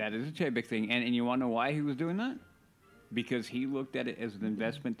thing. that is a Chapek thing. And you want to know why he was doing that? Because he looked at it as an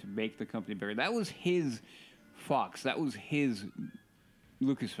investment to make the company bigger. That was his Fox. That was his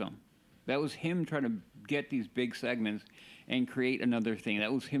Lucasfilm. That was him trying to get these big segments and create another thing.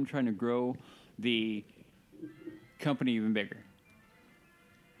 That was him trying to grow the company even bigger.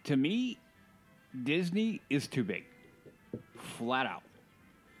 To me, Disney is too big. Flat out.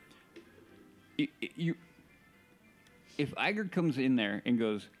 If Iger comes in there and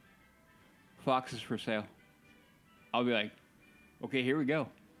goes, Fox is for sale, I'll be like, okay, here we go.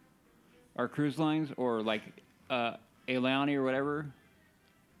 Our cruise lines or like Ailani or whatever,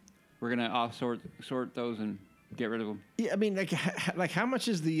 we're gonna sort those and get rid of them. Yeah, I mean, like how much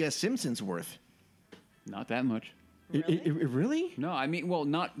is the Simpsons worth? Not that much. Really? No, I mean, well,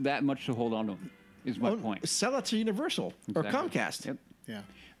 not that much to hold on to them, is my Oh, point. Sell it to Universal or Exactly. Comcast. Yep. Yeah.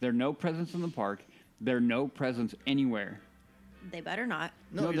 They're no presence in the park. They're no presence anywhere. They better not.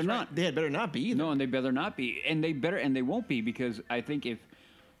 No, they're he's right. not. They had better not be either. No, and they better not be. And they won't be, because I think if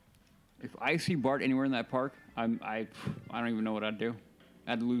I see Bart anywhere in that park, I don't even know what I'd do.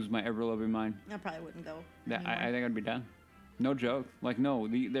 I'd lose my ever loving mind. I probably wouldn't go. I think I'd be done. No joke. Like, no,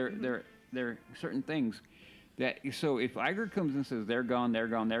 there are certain things that. So if Iger comes and says they're gone,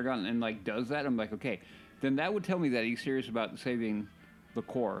 and like does that, I'm like, okay, then that would tell me that he's serious about saving the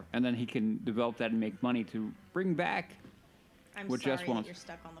core, and then he can develop that and make money to bring back. I'm what sorry Jess that wants. you're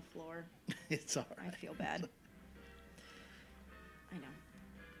stuck on the floor. It's all I right. feel bad. I know.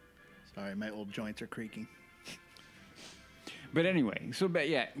 Sorry, my old joints are creaking. But anyway, so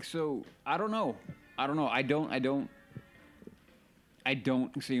I don't know. I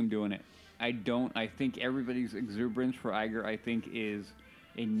don't see him doing it. I think everybody's exuberance for Iger, I think, is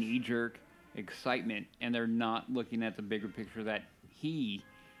a knee-jerk excitement, and they're not looking at the bigger picture that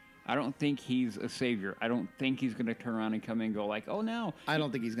I don't think he's a savior. I don't think he's going to turn around and come in and go like, oh, no. I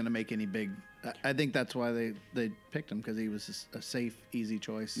don't think he's going to make any big. I think that's why they picked him, because he was just a safe, easy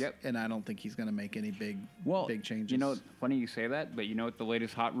choice. Yep. And I don't think he's going to make any big changes. You know, funny you say that, but you know what the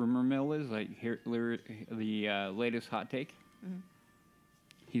latest hot rumor mill is? Like the latest hot take? Mm-hmm.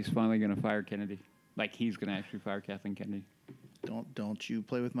 He's finally going to fire Kennedy. Like, he's going to actually fire Kathleen Kennedy. Don't you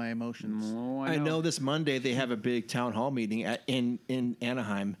play with my emotions. Oh, I know this Monday they have a big town hall meeting in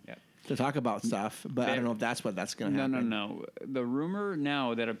Anaheim to talk about stuff, but I don't know if that's going to happen. No. The rumor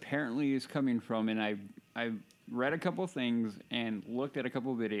now that apparently is coming from, and I've read a couple things and looked at a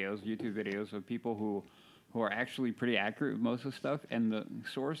couple videos, YouTube videos of people who are actually pretty accurate with most of the stuff, and the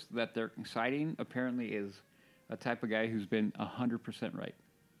source that they're citing apparently is a type of guy who's been 100% right.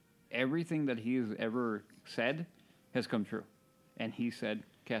 Everything that he has ever said has come true. And he said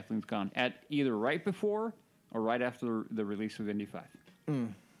Kathleen's gone at either right before or right after the release of Indy 5,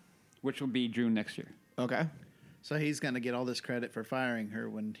 which will be June next year. Okay. So he's going to get all this credit for firing her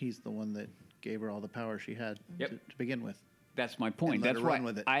when he's the one that gave her all the power she had to begin with. That's my point. And let That's her why run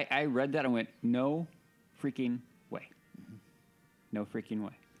with it. I read that and went, no freaking way. No freaking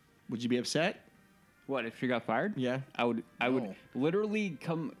way. Would you be upset? What, if she got fired? Yeah. I would literally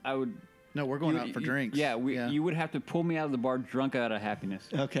come. No, we're going out for drinks. You would have to pull me out of the bar drunk out of happiness.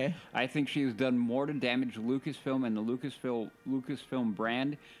 Okay. I think she has done more to damage Lucasfilm and the Lucasfilm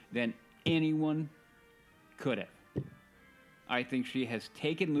brand than anyone could have. I think she has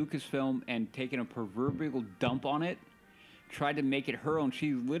taken Lucasfilm and taken a proverbial dump on it, tried to make it her own.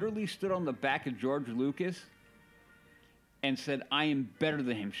 She literally stood on the back of George Lucas and said, I am better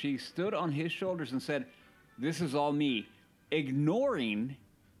than him. She stood on his shoulders and said, this is all me, ignoring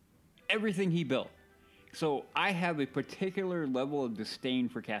everything he built. So I have a particular level of disdain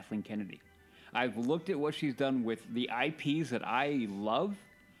for Kathleen Kennedy. I've looked at what she's done with the IPs that I love,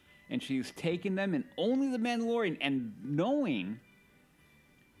 and she's taken them and only The Mandalorian, and knowing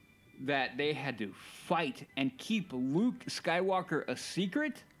that they had to fight and keep Luke Skywalker a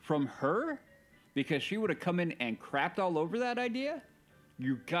secret from her because she would have come in and crapped all over that idea,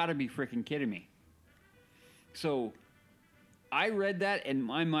 you gotta be freaking kidding me. So I read that and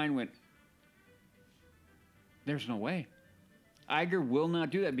my mind went, there's no way. Iger will not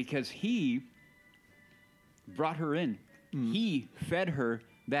do that because he brought her in. He fed her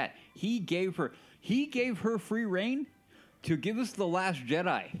that. He gave her free reign to give us The Last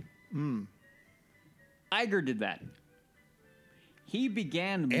Jedi. Iger did that. He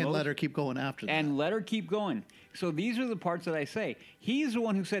began And let her keep going after that. and let her keep going. So these are the parts that I say. He's the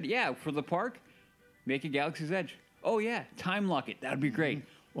one who said, yeah, for the park, make a Galaxy's Edge. Oh, yeah, time lock it. That'd be great.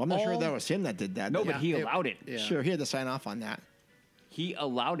 Well, I'm not sure that was him that did that. No, though. but he allowed it. Yeah. Sure, he had to sign off on that. He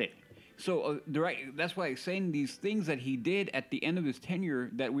allowed it. So that's why I'm saying these things that he did at the end of his tenure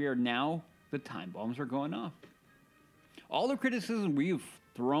that we are now, the time bombs are going off. All the criticism we've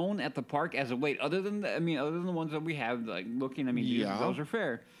thrown at the park as of late, other than the ones that we have, like looking, Yeah. those are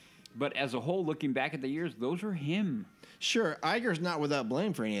fair. But as a whole, looking back at the years, those are him. Sure, Iger's not without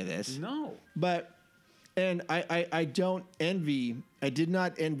blame for any of this. No. But, and I did not envy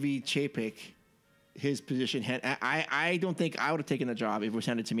Chapek his position. I don't think I would have taken the job if it was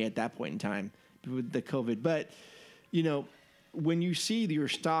handed to me at that point in time with the COVID. But, you know, when you see your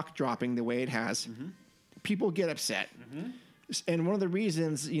stock dropping the way it has, people get upset. And one of the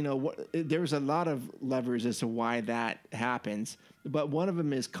reasons, you know, there's a lot of levers as to why that happens. But one of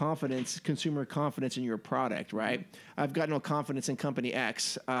them is confidence, consumer confidence in your product, right? I've got no confidence in company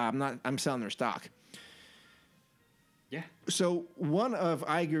X. I'm selling their stock. Yeah. So one of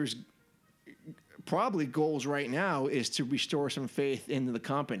Iger's probably goals right now is to restore some faith into the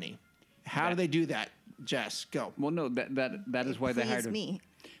company. How do they do that? Jess, go. Well, no, that is why they hired Please him. me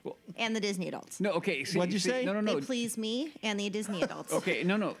Well, and the Disney adults. no, okay. What'd you say? No. They please me and the Disney adults. Okay,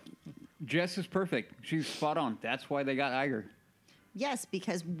 no. Jess is perfect. She's spot on. That's why they got Iger. Yes,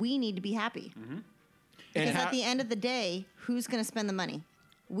 because we need to be happy. And Because how, at the end of the day, who's going to spend the money?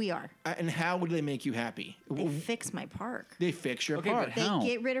 We are. and how would they make you happy? They fix my park. They fix your Okay, part. but They How?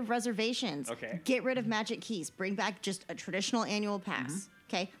 get rid of reservations. Okay. Get rid of magic keys. Bring back just a traditional annual pass.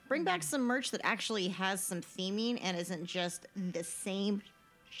 Okay. Bring back some merch that actually has some theming and isn't just the same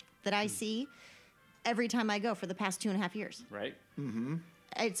that I see every time I go for the past 2.5 years. Right?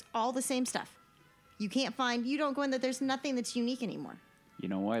 It's all the same stuff. You don't go in there. There's nothing that's unique anymore. You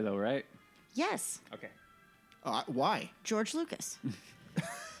know why, though, right? Yes. Okay. Why? George Lucas.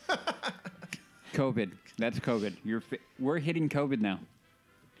 COVID. That's COVID. We're hitting COVID now.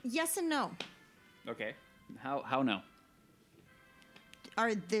 Yes and no. Okay. How no?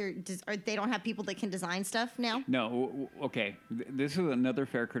 They don't have people that can design stuff now? No. Okay. This is another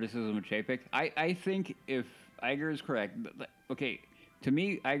fair criticism of Chapek. I think if Iger is correct, okay, to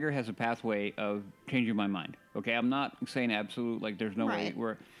me, Iger has a pathway of changing my mind. Okay, I'm not saying absolute, like there's no way Right.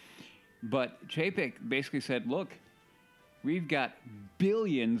 we're... But Chapek basically said, look, we've got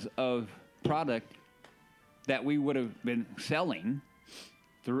billions of product that we would have been selling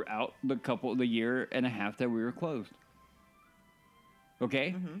throughout the year and a half that we were closed.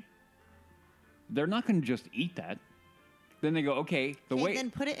 Okay? They're not going to just eat that. Then they go, okay, Then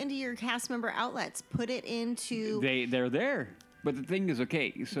put it into your cast member outlets. Put it into... they're there. But the thing is,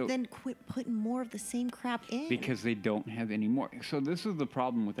 okay, so... Then quit putting more of the same crap in. Because they don't have any more. So this is the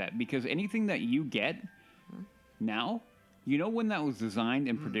problem with that. Because anything that you get now, you know when that was designed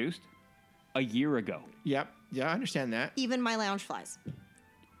and produced? A year ago. Yep. Yeah, I understand that. Even my lounge flies.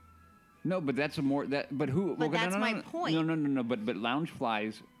 No, but that's a more that. But who? But that's no, my point. No. But lounge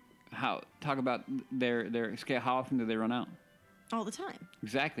flies. Talk about their scale? How often do they run out? All the time.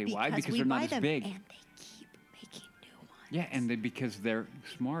 Exactly. Why? Because we they're not buy as them big. And they keep making new ones. Yeah, and because they're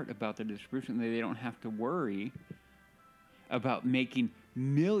smart about their distribution, they don't have to worry about making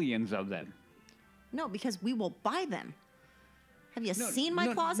millions of them. No, because we will buy them. Have you seen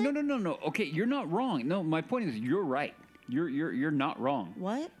my closet? No. Okay, you're not wrong. No, my point is you're right. You're not wrong.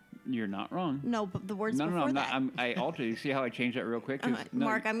 What? You're not wrong. No, but the words No, before I'm that. not. I altered. You see how I changed that real quick? 'Cause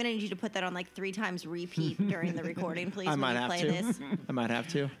Mark, I'm going to need you to put that on like 3 times repeat during the recording, please. I when might you have play to. this. I might have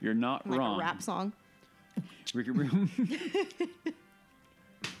to. you're not Like wrong. a rap song.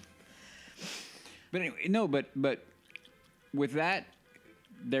 But anyway, no, but with that,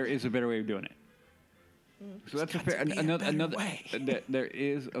 there is a better way of doing it. So that's a fair. Another way. There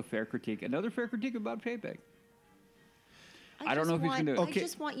is a fair critique. Another fair critique about Chapek. I don't know if he's gonna do it. I Okay.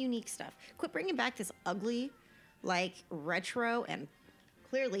 just want unique stuff. Quit bringing back this ugly, like retro, and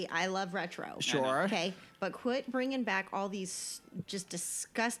clearly I love retro. Sure. Okay, but quit bringing back all these just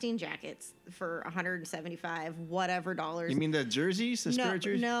disgusting jackets for $175 whatever dollars. You mean the jerseys, the spirit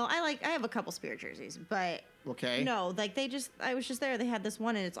jerseys? No, I have a couple spirit jerseys, but Okay. no, like I was just there. They had this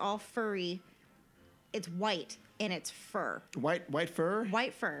one, and it's all furry. It's white and it's fur, White fur.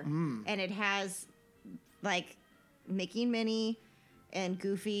 white fur, and it has like Mickey and Minnie and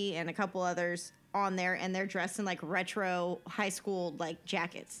Goofy and a couple others on there, and they're dressed in like retro high school like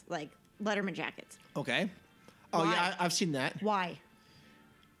jackets, like Letterman jackets. Okay. Oh Why? yeah, I've seen that. Why?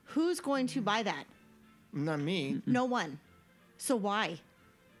 Who's going to buy that? Not me. No one. So why?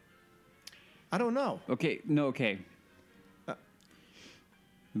 I don't know. Okay, no, okay.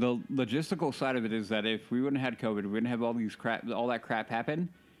 The logistical side of it is that if we wouldn't have had COVID, we wouldn't have all that crap happen.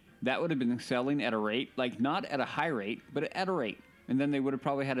 That would have been selling at a rate, like not at a high rate, but at a rate. And then they would have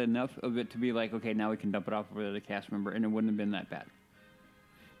probably had enough of it to be like, okay, now we can dump it off over to the cast member, and it wouldn't have been that bad.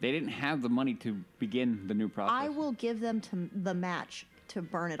 They didn't have the money to begin the new process. I will give them to the match to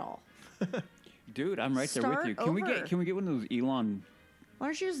burn it all. Dude, I'm right there with Start you. over. Can we get one of those Elon? Why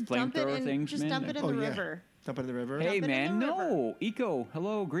don't you just dump it Flamethrower in? things, Just man? dump it in Oh, the yeah. river. Dump it in the river. Hey it in man, the no, eco.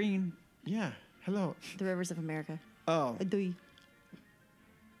 Hello, green. Yeah. Hello. The rivers of America. Oh. They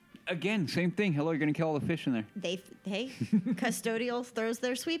Again, same thing. Hello, you're gonna kill all the fish in there. hey, custodial throws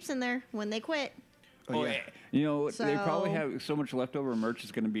their sweeps in there when they quit. Oh, yeah. You know, they probably So- have so much leftover merch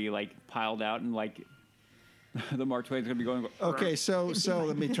is going to be like piled out, and like the Mark Twain's going to be going. Okay, so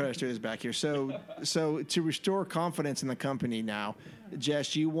let me try to steer this back here. So to restore confidence in the company now,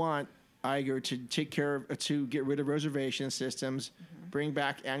 Jess, you want Iger to take care of, to get rid of reservation systems, bring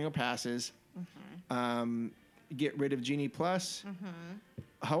back annual passes, get rid of Genie Plus.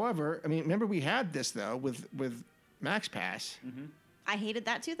 However, I mean, remember we had this though with Max Pass. I hated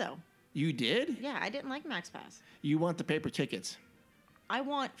that too, though. You did? Yeah, I didn't like Max Pass. You want the paper tickets? I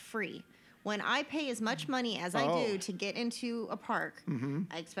want free. When I pay as much money as I Oh. do to get into a park,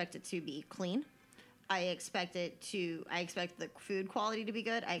 I expect it to be clean. I expect the food quality to be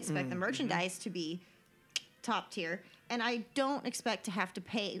good. I expect the merchandise to be top tier. And I don't expect to have to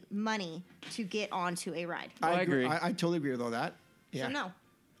pay money to get onto a ride. I agree. I totally agree with all that. Yeah. So no,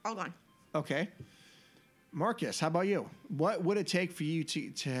 all gone. Okay. Marcus, how about you? What would it take for you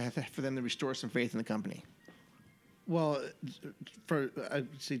for them to restore some faith in the company? Well,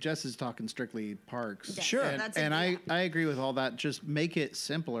 see, Jess is talking strictly parks. Yeah, Sure. that's And it, I agree with all that. Just make it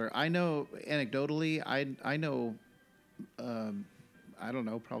simpler. I know anecdotally, I know, I don't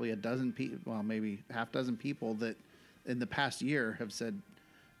know, probably a dozen people, well, maybe half dozen people that in the past year have said,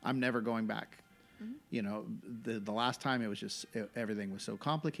 I'm never going back. You know, the last time it was just everything was so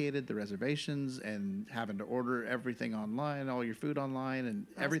complicated, the reservations and having to order everything online, all your food online and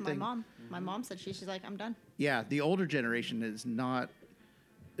That's everything. My mom. My mom said she's like, I'm done. Yeah, the older generation is not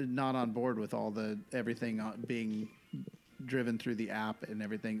on board with all the everything being driven through the app and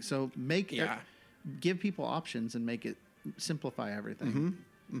everything. So give people options and make it simplify everything,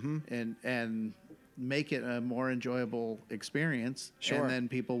 and make it a more enjoyable experience. Sure. And then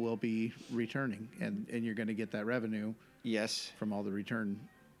people will be returning, and you're going to get that revenue Yes. from all the return,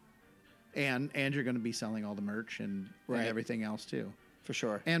 and you're going to be selling all the merch and Right. everything else too. For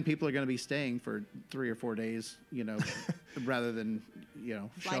sure. And people are going to be staying for 3 or 4 days, you know, rather than, you know,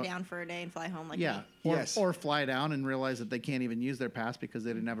 Fly down for a day and fly home like Yeah. me. Yes. Or fly down and realize that they can't even use their pass because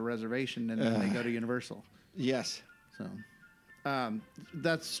they didn't have a reservation, and then they go to Universal. Yes. So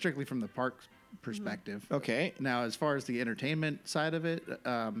that's strictly from the park perspective. Okay. Now, as far as the entertainment side of it,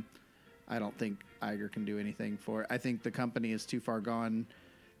 I don't think Iger can do anything for it. I think the company is too far gone.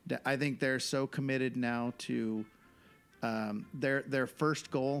 I think they're so committed now to their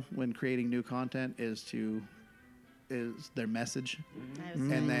first goal when creating new content is their message, I was and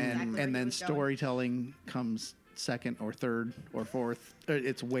saying then exactly where and he then was going. storytelling comes second or third or fourth.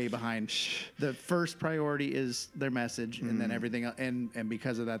 It's way behind. The first priority is their message, and then everything else, and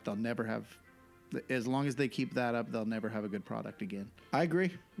because of that, they'll never have. As long as they keep that up, they'll never have a good product again. I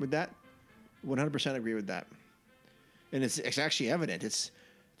agree with that. 100% agree with that. And it's actually evident.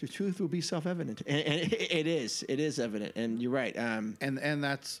 The truth will be self-evident, and it is. It is evident, and you're right. And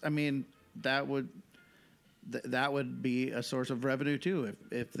that's, I mean, that would be a source of revenue too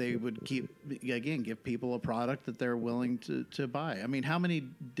if they would give people a product that they're willing to buy. I mean, how many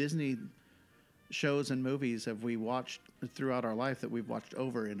Disney shows and movies have we watched throughout our life that we've watched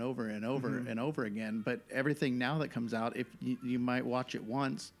over and over and over and over again? But everything now that comes out, if you might watch it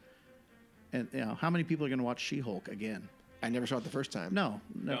once, and you know, how many people are going to watch She-Hulk again? I never saw it the first time. No.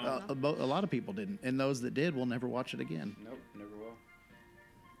 A lot of people didn't, and those that did will never watch it again. Nope, never will.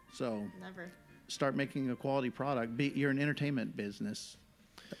 So Never. start making a quality product. You're an entertainment business,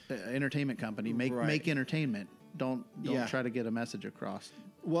 entertainment company. Make entertainment. Don't Yeah. try to get a message across.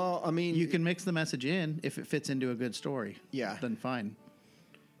 Well, I mean, You can mix the message in if it fits into a good story. Yeah. Then fine.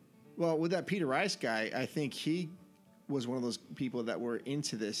 Well, with that Peter Rice guy, I think he was one of those people that were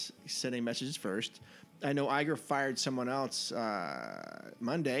into this, sending messages first. I know Iger fired someone else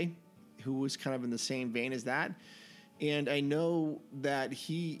Monday who was kind of in the same vein as that. And I know that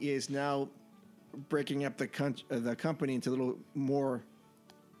he is now breaking up the company into little more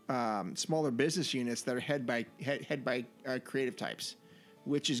smaller business units that are head by creative types,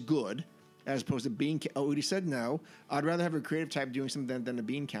 which is good, as opposed to being. Udi said no. I'd rather have a creative type doing something than a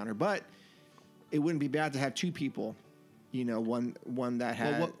bean counter, but it wouldn't be bad to have two people. You know, one that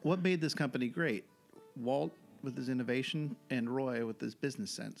had. Well, what made this company great? Walt with his innovation and Roy with his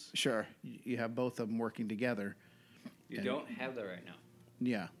business sense. Sure. You have both of them working together. You don't have that right now.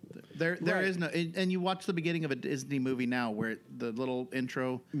 Yeah, there Right. is no, and you watch the beginning of a Disney movie now, where the little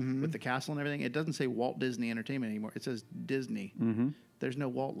intro with the castle and everything, it doesn't say Walt Disney Entertainment anymore. It says Disney. There's no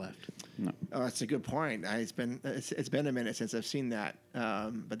Walt left. No. Oh, that's a good point. It's been a minute since I've seen that,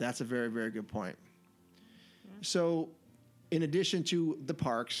 but that's a very, very good point. So, in addition to the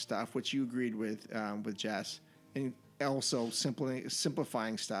parks stuff, which you agreed with Jess, and also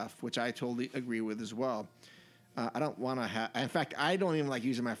simplifying stuff, which I totally agree with as well. I don't want to have. In fact, I don't even like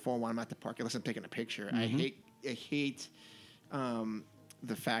using my phone when I'm at the park unless I'm taking a picture. I hate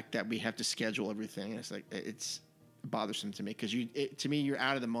the fact that we have to schedule everything. It's bothersome to me because to me you're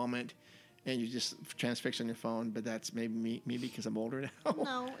out of the moment and you just transfix on your phone. But that's maybe me because I'm older now.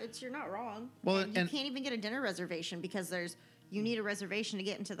 No, you're not wrong. Well, And you and- can't even get a dinner reservation because you need a reservation to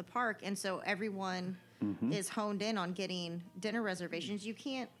get into the park, and so everyone is honed in on getting dinner reservations.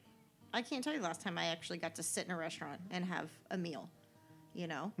 I can't tell you the last time I actually got to sit in a restaurant and have a meal. You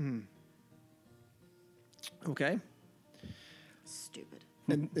know, Okay. stupid.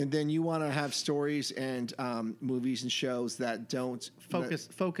 And then you want to have stories and movies and shows that don't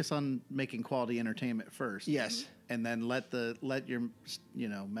Focus on making quality entertainment first. Yes. and then let your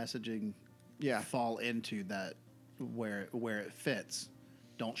messaging Yeah. fall into that where it fits.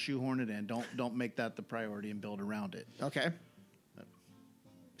 Don't shoehorn it in. Don't make that the priority and build around it. Okay.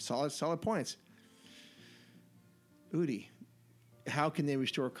 Solid points. Udi, how can they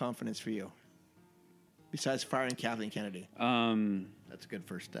restore confidence for you? Besides firing Kathleen Kennedy. That's a good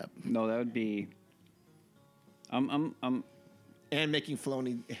first step. No, that would be. I'm And making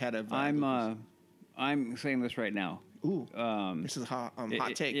Filoni head of. Lucas. I'm saying this right now. Ooh. This is a hot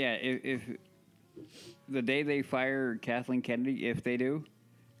take. Yeah, if the day they fire Kathleen Kennedy, if they do,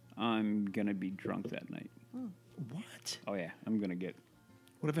 I'm gonna be drunk that night. What? Oh yeah, I'm gonna get.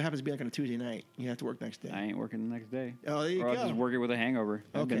 What if it happens to be like on a Tuesday night? You have to work next day. I ain't working the next day. Oh, there you or I'll go. just work it with a hangover.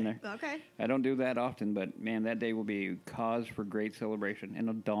 I've been Okay. there. Okay. I don't do that often, but man, that day will be cause for great celebration and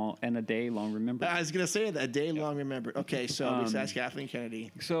a day long remembered. I was gonna say that a day long remembered. Okay, so besides Kathleen Kennedy.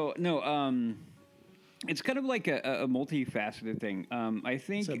 So no, it's kind of like a multifaceted thing. I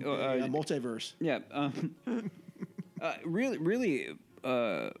think So, a multiverse. yeah, really,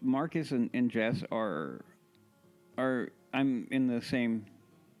 Marcus and Jess are I'm in the same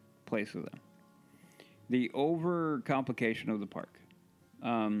place with them. The overcomplication of the park,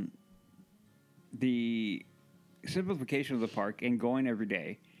 the simplification of the park, and going every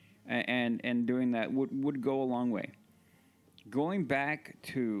day, and doing that would go a long way. Going back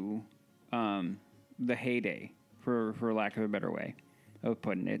to the heyday, for lack of a better way of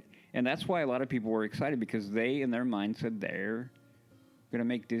putting it, and that's why a lot of people were excited because they, in their mind, said they're going to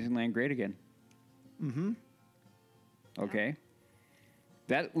make Disneyland great again. Mm-hmm. Okay.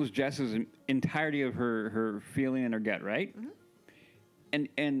 That was Jess's entirety of her feeling in her gut, right? Mm-hmm.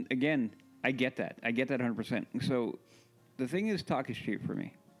 And again, I get that. I get that 100%. So the thing is, talk is cheap for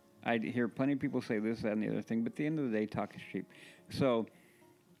me. I hear plenty of people say this, that, and the other thing, but at the end of the day, talk is cheap. So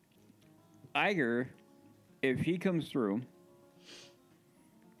Iger, if he comes through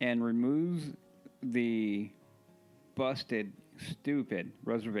and removes the busted, stupid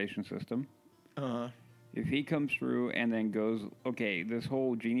reservation system, if he comes through and then goes, okay, this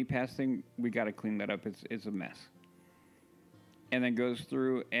whole Genie Pass thing, we got to clean that up. It's a mess. And then goes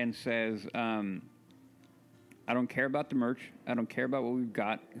through and says, I don't care about the merch. I don't care about what we've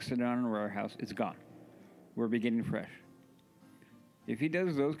got sitting on in our warehouse. It's gone. We're beginning fresh. If he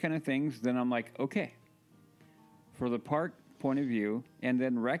does those kind of things, then I'm like, okay. For the park point of view, and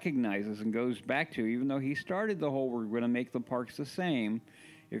then recognizes and goes back to, even though he started the whole, we're going to make the parks the same,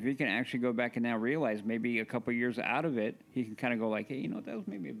 if he can actually go back and now realize maybe a couple years out of it, he can kind of go like, hey, you know what, that was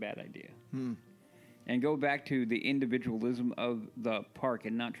maybe a bad idea. And go back to the individualism of the park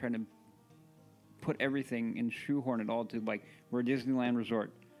and not trying to put everything and shoehorn it all to like, we're a Disneyland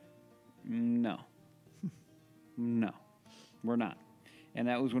resort. No. No, we're not. And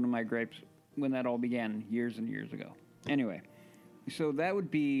that was one of my gripes when that all began years and years ago. Anyway, so that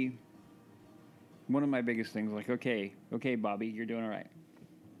would be one of my biggest things. Like, okay, Bobby, you're doing all right.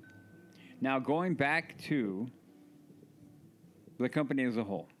 Now, going back to the company as a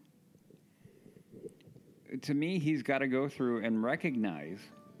whole. To me, he's got to go through and recognize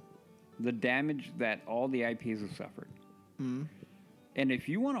the damage that all the IPs have suffered. And if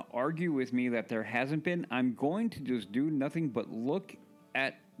you want to argue with me that there hasn't been, I'm going to just do nothing but look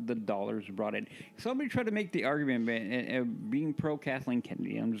at the dollars brought in. Somebody tried to make the argument, being pro Kathleen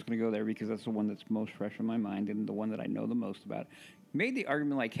Kennedy, I'm just going to go there because that's the one that's most fresh in my mind and the one that I know the most about, made the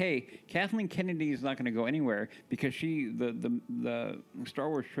argument like, hey, Kathleen Kennedy is not going to go anywhere because the Star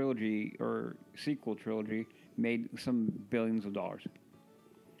Wars trilogy or sequel trilogy made some billions of dollars.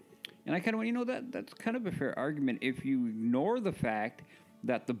 And I kind of went, you know, that's kind of a fair argument if you ignore the fact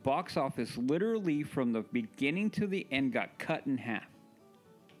that the box office literally from the beginning to the end got cut in half.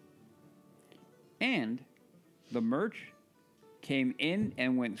 And the merch came in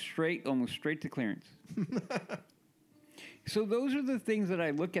and went almost straight to clearance. So those are the things that I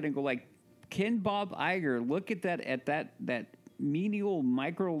look at and go like, can Bob Iger look at that menial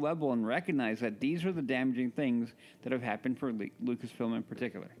micro level and recognize that these are the damaging things that have happened for Lucasfilm in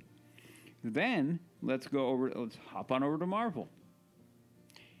particular? Then let's hop on over to Marvel.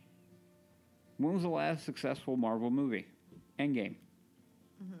 When was the last successful Marvel movie? Endgame.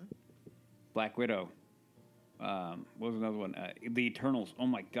 Black Widow. What was another one? The Eternals. Oh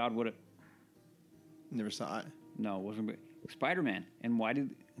my God, what a... Never saw it. No, it wasn't. Spider-Man. And why did...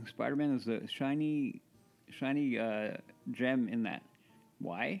 Spider-Man is the shiny gem in that.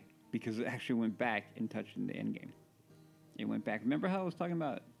 Why? Because it actually went back and touched into Endgame. It went back. Remember how I was talking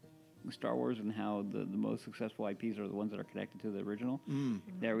about Star Wars and how the most successful IPs are the ones that are connected to the original?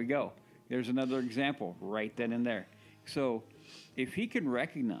 There we go. There's another example right then and there. So if he can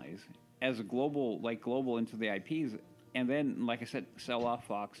recognize as a global into the IPs, and then, like I said, sell off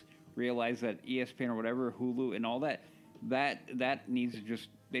Fox, realize that ESPN or whatever, Hulu and all that needs to just,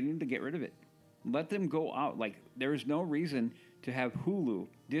 they need to get rid of it. Let them go out. Like, there is no reason to have Hulu,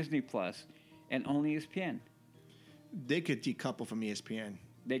 Disney Plus, and only ESPN. They could decouple from ESPN.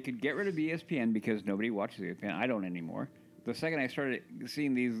 They could get rid of ESPN because nobody watches ESPN. I don't anymore. The second I started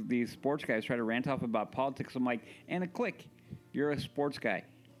seeing these sports guys try to rant off about politics, I'm like, and a click. You're a sports guy.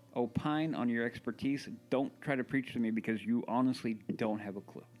 Opine on your expertise. Don't try to preach to me because you honestly don't have a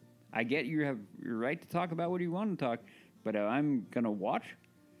clue. I get you have your right to talk about what you want to talk, but I'm going to watch.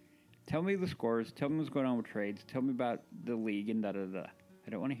 Tell me the scores. Tell me what's going on with trades. Tell me about the league and da-da-da. I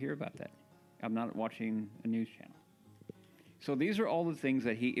don't want to hear about that. I'm not watching a news channel. So these are all the things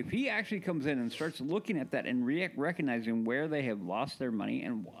that if he actually comes in and starts looking at that and recognizing where they have lost their money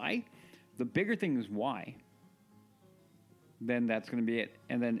and why, the bigger thing is why, then that's going to be it.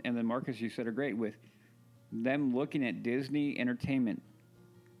 And then Marcus, you said are great with them looking at Disney Entertainment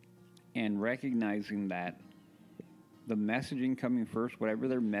and recognizing that the messaging coming first, whatever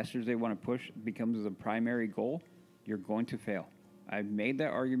their message they want to push becomes the primary goal, you're going to fail. I've made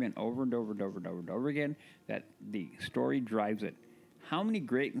that argument over and over and over and over and over again that the story drives it. How many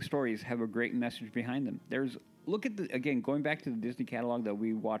great stories have a great message behind them? Look at going back to the Disney catalog that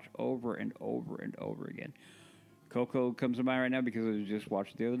we watch over and over and over again. Coco comes to mind right now because I just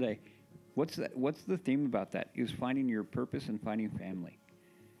watched it the other day. What's the theme about that? Is finding your purpose and finding family.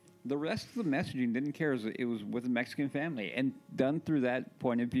 The rest of the messaging didn't care. It was with a Mexican family and done through that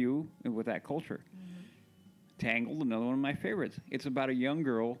point of view and with that culture. Tangled, another one of my favorites. It's about a young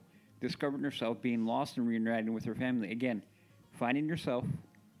girl discovering herself, being lost and reuniting with her family. Again, finding yourself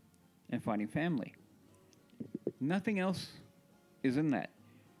and finding family. Nothing else is in that.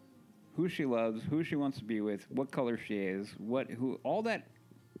 Who she loves, who she wants to be with, what color she is, all that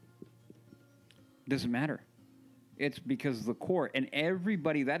doesn't matter. It's because the core, and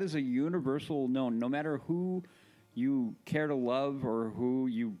everybody, that is a universal known, no matter who you care to love or who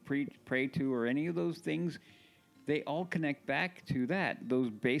you pray to or any of those things, they all connect back to that. Those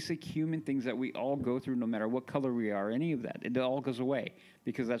basic human things that we all go through no matter what color we are, any of that. It all goes away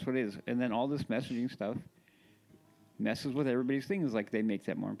because that's what it is. And then all this messaging stuff messes with everybody's things, like they make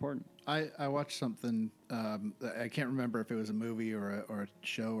that more important. I watched something, I can't remember if it was a movie or a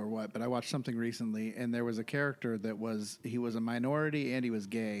show or what, but I watched something recently, and there was a character he was a minority and he was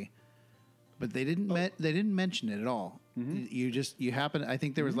gay, but they didn't mention it at all. You happen. I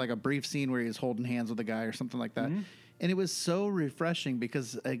think there was like a brief scene where he was holding hands with a guy or something like that, Mm-hmm. and it was so refreshing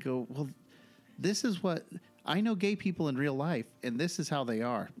because I go, well, this is what I know. Gay people in real life, and this is how they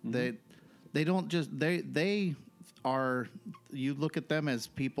are. They don't just they are. You look at them as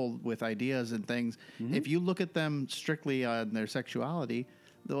people with ideas and things. If you look at them strictly on their sexuality,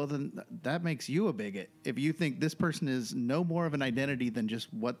 well, then that makes you a bigot. If you think this person is no more of an identity than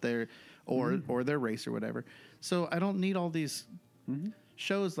just what they're or their race or whatever. So I don't need all these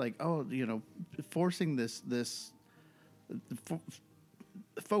shows like, forcing this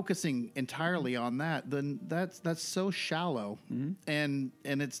focusing entirely on that. Then that's so shallow, and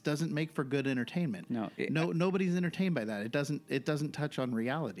it doesn't make for good entertainment. Nobody's entertained by that. It doesn't touch on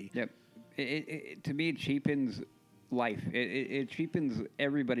reality. Yep. To me, it cheapens life. It cheapens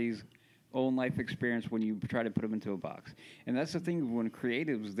everybody's own life experience when you try to put them into a box. And that's the thing when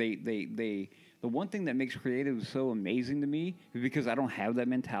creatives, the one thing that makes creatives so amazing to me, because I don't have that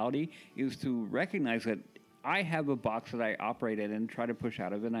mentality, is to recognize that I have a box that I operate in and try to push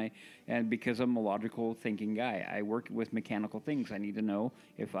out of, and because I'm a logical thinking guy, I work with mechanical things. I need to know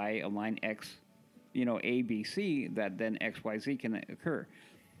if I align X, A, B, C, that then X, Y, Z can occur.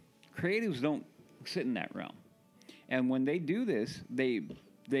 Creatives don't sit in that realm. And when they do this, they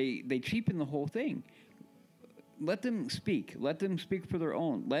cheapen the whole thing. Let them speak. Let them speak for their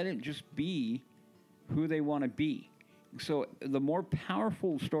own. Let it just be who they want to be. So the more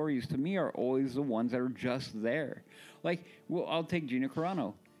powerful stories to me are always the ones that are just there. Like, well, I'll take Gina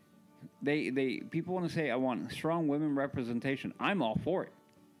Carano. People want to say, I want strong women representation. I'm all for it.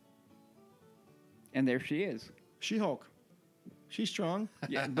 And there she is. She-Hulk. She's strong.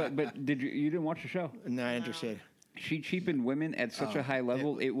 Yeah, but you didn't watch the show? Not interested. She cheapened women at such a high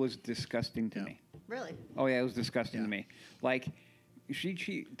level, it was disgusting to me. Really? Oh yeah, it was disgusting to me. Like,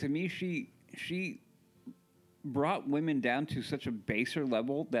 she brought women down to such a baser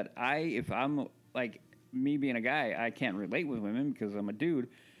level that if I'm like me being a guy, I can't relate with women because I'm a dude.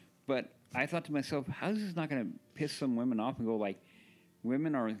 But I thought to myself, how is this not going to piss some women off and go like,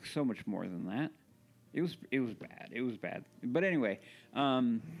 women are so much more than that? It was bad. It was bad. But anyway,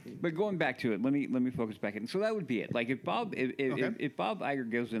 but going back to it, let me focus back in. So that would be it. Like if Bob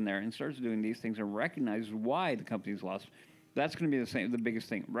Iger goes in there and starts doing these things and recognizes why the company's lost, that's going to be the biggest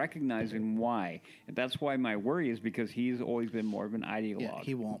thing. Recognizing why. And that's why my worry is because he's always been more of an ideologue. Yeah,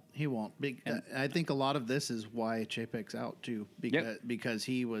 he won't. I think a lot of this is why Chapek's out too, because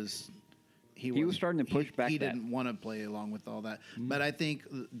he was starting to push back. He didn't want to play along with all that. Mm-hmm. But I think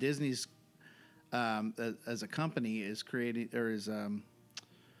Disney's as a company is creating or is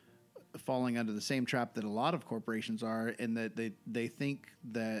falling under the same trap that a lot of corporations are, in that they think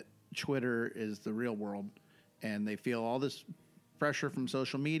that Twitter is the real world, and they feel all this pressure from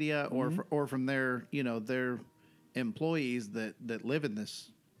social media or from their their employees that live in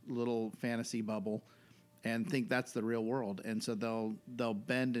this little fantasy bubble and think that's the real world, and so they'll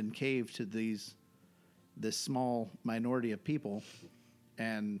bend and cave to this small minority of people,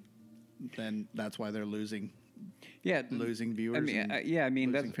 and then that's why they're losing viewers. I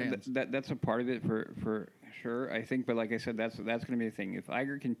mean that's a part of it for sure. I think, but like I said, that's going to be the thing. If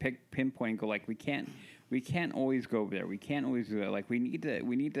Iger can pinpoint and go like, we can't always go there. We can't always do that. Like we need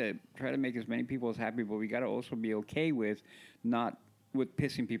to try to make as many people as happy, but we got to also be okay with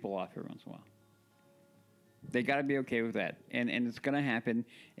pissing people off every once in a while. They got to be okay with that, and it's going to happen.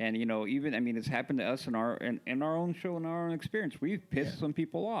 And it's happened to us in our own show, in our own experience. We've pissed some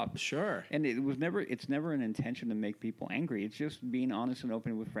people off, sure. And it's never an intention to make people angry. It's just being honest and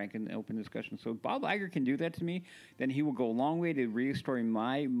open with frank and open discussion. So if Bob Iger can do that to me, then he will go a long way to restoring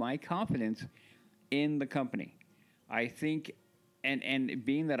my confidence in the company. I think, and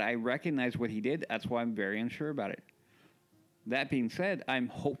being that I recognize what he did, that's why I'm very unsure about it. That being said, I'm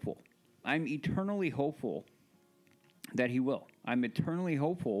hopeful. I'm eternally hopeful that he will. I'm eternally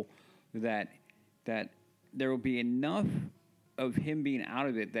hopeful that there will be enough of him being out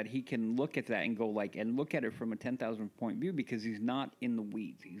of it that he can look at that and go and look at it from a 10,000 point view, because he's not in the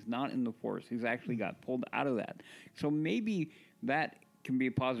weeds. He's not in the forest. He's actually got pulled out of that. So maybe that can be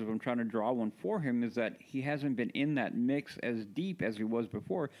a positive. I'm trying to draw one for him, is that he hasn't been in that mix as deep as he was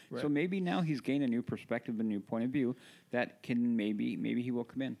before. Right. So maybe now he's gained a new perspective, a new point of view that can maybe he will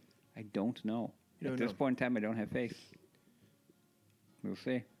come in. I don't know. At this point in time, I don't have faith. We'll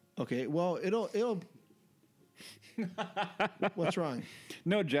see. Okay, well, it'll. What's wrong?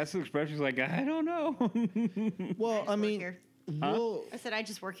 No, Jess's expression is like, I don't know. Well, I mean, I said I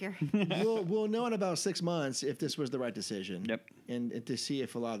just work here. we'll know in about 6 months if this was the right decision. Yep. And to see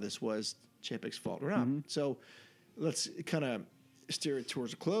if a lot of this was Chapek's fault or not. Mm-hmm. So let's kind of steer it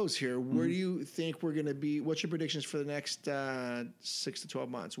towards a close here, where do you think we're going to be? What's your predictions for the next 6 to 12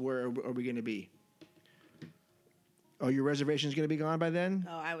 months? Where are we going to be? Are your reservations going to be gone by then?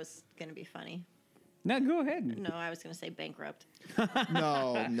 Oh, I was gonna be funny. No, go ahead. No, I was gonna say bankrupt.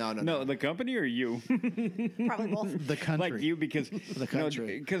 No. The company or you? Probably both. The country. Like you, because The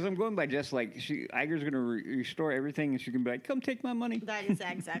country. Because I'm going by just like Iger's going to restore everything, and she can be like, "Come take my money." That is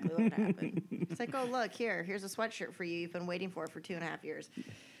exactly what would happen. It's like, oh look, here's a sweatshirt for you. You've been waiting for 2.5 years.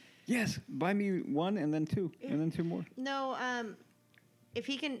 Yes, buy me one and then two and then two more. No, if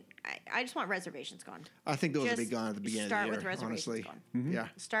he can, I just want reservations gone. I think those will be Just gone at the beginning start of the with year, reservations honestly. gone. Yeah.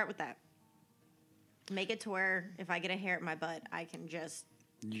 Start with that. Make it to where if I get a hair at my butt, I can just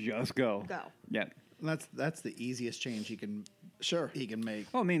go. go. Yeah. That's the easiest change he can make.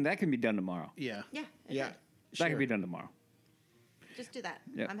 Oh, I mean, that can be done tomorrow. Yeah. Yeah. Yeah. That can be done tomorrow. Just do that.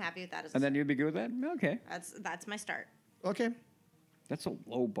 Yeah. I'm happy with that. As a And then start. you'd be good with that? Okay. That's my start. Okay. That's a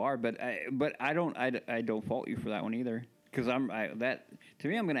low bar, but I don't fault you for that one either. Because to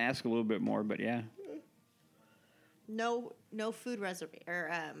me, I'm going to ask a little bit more, but yeah. No food reservation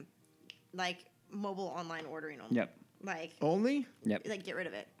or like mobile online ordering only. Yep. Like Only? Yep. like get rid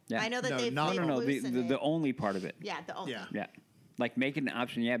of it. Yeah. I know that No, they've not- they've No, loosened the it. only part of it. Yeah, the only. Yeah. Yeah. Like make it an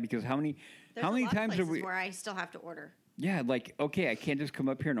option, yeah, because how many There's how many a lot times of have places we where I still have to order. Yeah, like okay, I can't just come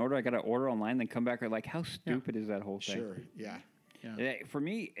up here and order. I got to order online, then come back. Like, how stupid is that whole thing? Sure. Yeah. Yeah. For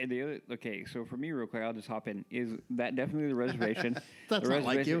me, the other so for me, real quick, I'll just hop in. Is that definitely the reservation? That's the not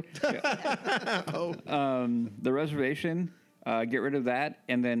like you. The reservation. Get rid of that,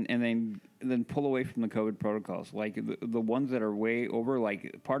 and then pull away from the COVID protocols. Like the ones that are way over.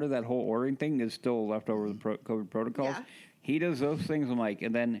 Like part of that whole ordering thing is still left over the COVID protocols. Yeah. He does those things. I'm like,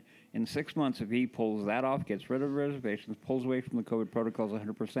 and then in 6 months, if he pulls that off, gets rid of reservations, pulls away from the COVID protocols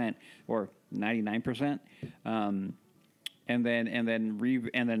 100% or 99%, and then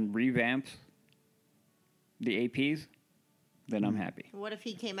revamps the APs, then I'm happy. What if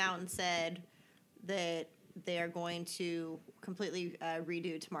he came out and said that they are going to completely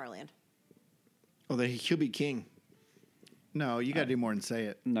redo Tomorrowland? Oh, he'll be king. No, you got to do more than say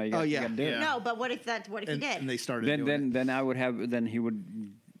it. No, you Oh, got, yeah. you got to do it. Yeah. No, but what if he did? And they started doing it. Then I would have then he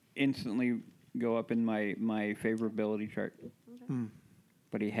would instantly go up in my favorability chart.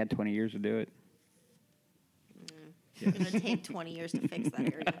 But he had 20 years to do it. It's going to take 20 years to fix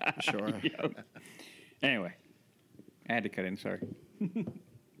that area. Sure. Anyway, I had to cut in. Sorry.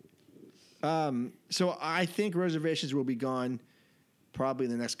 So I think reservations will be gone probably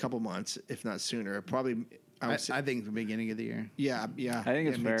in the next couple months, if not sooner. Probably, I think the beginning of the year. yeah. I think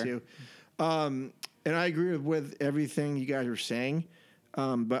it's me fair. too. And I agree with everything you guys are saying.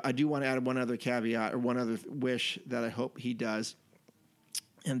 But I do want to add one other caveat or one other wish that I hope he does.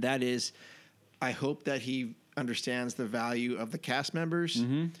 And that is, I hope that he understands the value of the cast members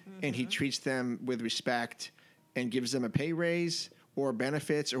and he treats them with respect and gives them a pay raise or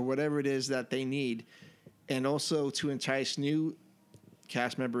benefits or whatever it is that they need. And also to entice new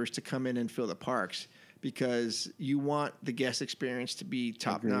cast members to come in and fill the parks, because you want the guest experience to be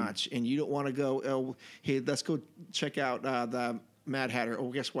top notch, and you don't want to go, oh, hey, let's go check out the Mad Hatter.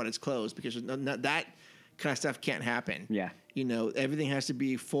 Oh, guess what? It's closed, because that kind of stuff can't happen. Yeah. You know, everything has to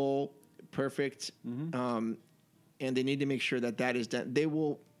be full, perfect, and they need to make sure that is done.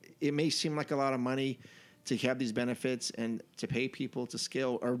 It may seem like a lot of money to have these benefits and to pay people to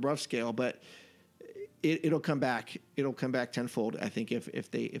scale or rough scale, but it'll come back. It'll come back tenfold, I think, if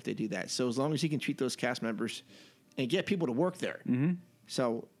they do that. So as long as he can treat those cast members and get people to work there,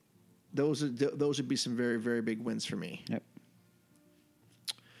 so those would be some very, very big wins for me. Yep.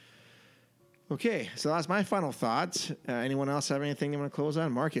 Okay, so that's my final thoughts. Anyone else have anything they want to close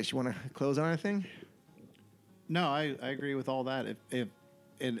on? Marcus, you want to close on anything? No, I agree with all that.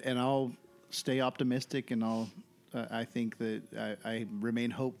 And I'll stay optimistic, and I think that I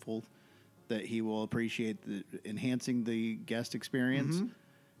remain hopeful that he will appreciate enhancing the guest experience,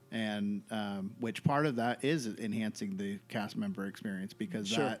 and which part of that is enhancing the cast member experience, because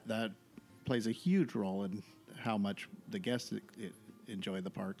that plays a huge role in how much the guests enjoy the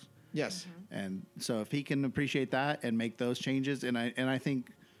parks. Yes. And so if he can appreciate that and make those changes, and I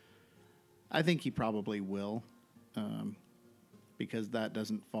think he probably will, because that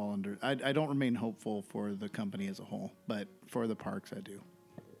doesn't fall under. I don't remain hopeful for the company as a whole, but for the parks I do.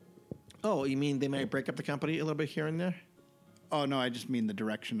 Oh, you mean they might break up the company a little bit here and there? Oh no, I just mean the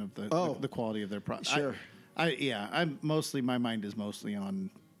direction of the quality of their product. Sure. My mind is mostly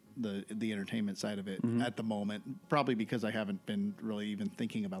on the entertainment side of it at the moment, probably because I haven't been really even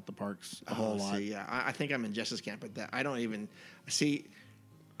thinking about the parks a whole lot. Yeah, I think I'm in Jess's camp with that. I don't even see.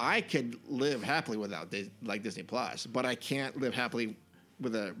 I could live happily without Disney Plus, but I can't live happily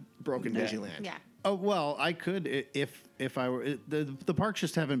with a broken Disneyland. Yeah. Oh well, I could if I were the parks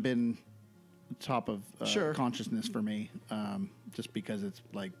just haven't been top of Sure. consciousness for me, just because it's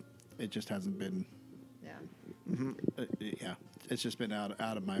like it just hasn't been. Yeah. Yeah, it's just been out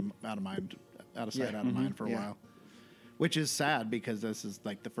of mind, out of sight, out of mind for a Yeah. while. Which is sad because this is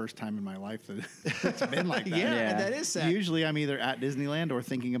like the first time in my life that it's been like that. Yeah, that is sad. Usually I'm either at Disneyland or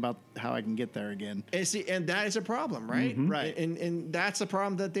thinking about how I can get there again. And that is a problem, right? Right. And that's a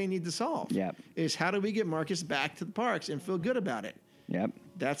problem that they need to solve. Yep. Is how do we get Marcus back to the parks and feel good about it? Yep.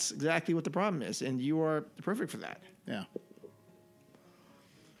 That's exactly what the problem is, and you are perfect for that. Yeah.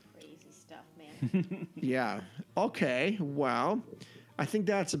 Crazy stuff, man. Yeah. Okay. Well, I think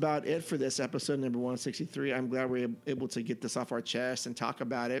that's about it for this episode number 163. I'm glad we're able to get this off our chest and talk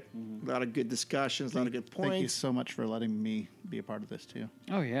about it. A lot of good discussions, a lot of good points. Thank you so much for letting me be a part of this too.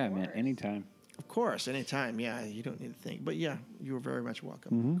 Oh yeah, man. Anytime. Of course, anytime. Yeah, you don't need to think. But yeah, you are very much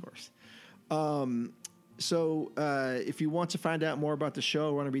welcome, of course. So if you want to find out more about the show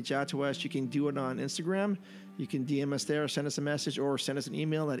or want to reach out to us, you can do it on Instagram. You can DM us there, send us a message, or send us an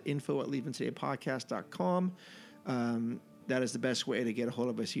email at info@leavingtodaypodcast.com. That is the best way to get a hold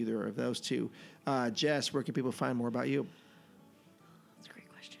of us, either of those two. Jess, where can people find more about you? That's a great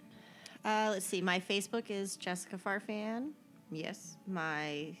question. Let's see. My Facebook is Jessica Farfan. Yes.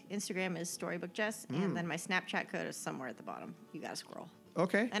 My Instagram is Storybook Jess. And then my Snapchat code is somewhere at the bottom. You got to scroll.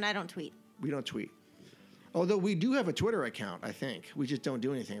 Okay. And I don't tweet. We don't tweet. Although we do have a Twitter account, I think. We just don't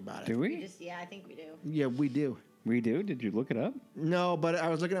do anything about it. Do we? Yeah, I think we do. Yeah, we do. We do? Did you look it up? No, but I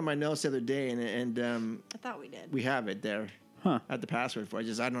was looking at my notes the other day, and I thought we did. we have it there. Huh. I had the password for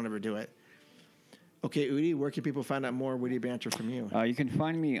it. I don't ever do it. Okay, Udi, where can people find out more witty banter from you? You can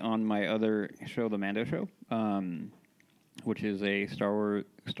find me on my other show, The Mando Show, which is a Star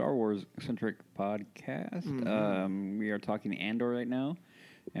Wars centric podcast. We are talking Andor right now,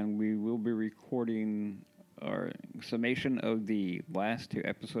 and we will be recording our summation of the last 2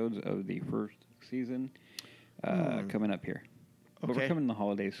 episodes of the first season coming up here. But Okay. we're coming in the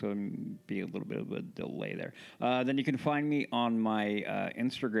holidays, so it'll be a little bit of a delay there. Then you can find me on my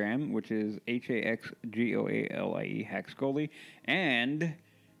Instagram, which is HAXGOALIE, Haxgoli. And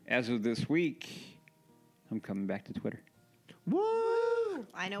as of this week, I'm coming back to Twitter. Woo!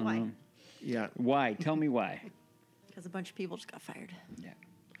 I know why. Yeah. Why? Tell me why. Because a bunch of people just got fired. Yeah.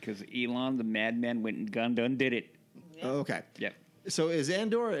 Because Elon, the madman, went and done did it. Okay. Yep. So is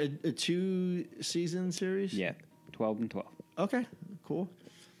Andor a 2-season series? Yeah. 12 and 12. Okay, cool.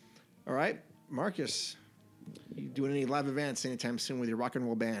 All right, Marcus, you doing any live events anytime soon with your rock and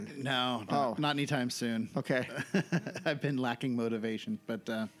roll band? No, not anytime soon. Okay. I've been lacking motivation, but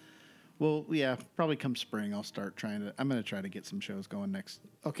well, yeah, probably come spring I'll start I'm going to try to get some shows going next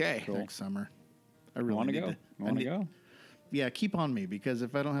Okay. summer. I really Want to need go? to. Want to go? Yeah, keep on me because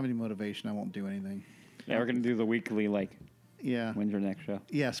if I don't have any motivation, I won't do anything. Yeah, we're going to do the weekly, Yeah. when's your next show?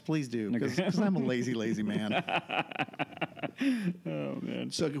 Yes, please do because I'm a lazy man. Oh,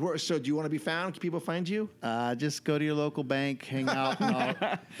 man. So do you want to be found? Can people find you? Just go to your local bank, hang out.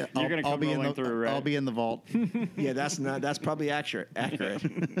 And You're gonna come rolling through, right? I'll be in the vault. Yeah, that's probably accurate.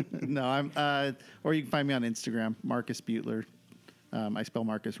 No, I'm. Or you can find me on Instagram, Marcus Butler. I spell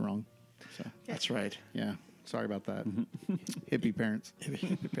Marcus wrong. So That's right. yeah, sorry about that. Hippie parents.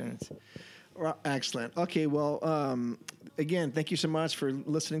 Depends. Well, excellent. Okay, well, again, thank you so much for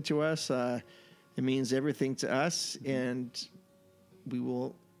listening to us. It means everything to us, and we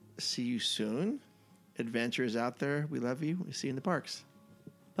will see you soon. Adventurers out there, we love you. We'll see you in the parks.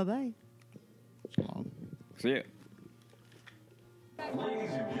 Bye-bye. Long. See ya.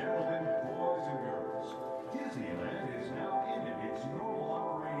 Ladies and gentlemen, boys and girls, Disneyland is now ended its normal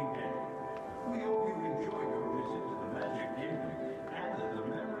operating day. We hope you enjoyed your visit to the Magic Kingdom and that the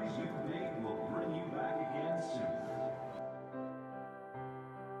memories you've made will bring you back again soon.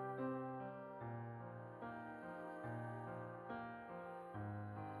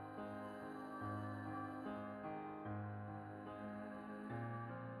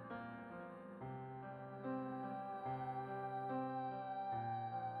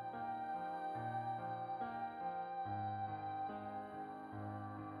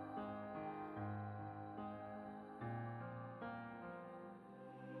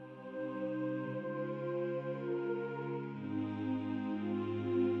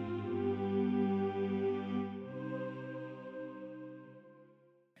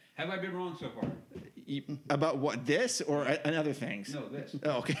 Have I been wrong so far? About what, this or and other things? No, this.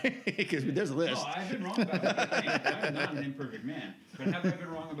 Oh, okay, because there's a list. No, I've been wrong about other things. I'm not an imperfect man. But have I been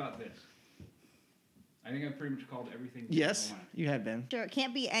wrong about this? I think I've pretty much called everything. Yes, you have been. Sure, it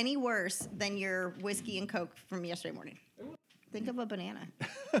can't be any worse than your whiskey and Coke from yesterday morning. Think of a banana.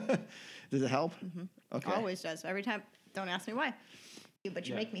 Does it help? Okay. Always does. Every time. Don't ask me why. But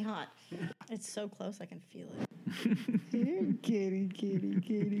you make me hot. It's so close, I can feel it. Kitty.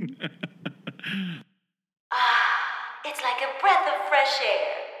 It's like a breath of fresh air.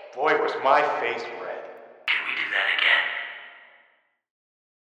 Boy, was my face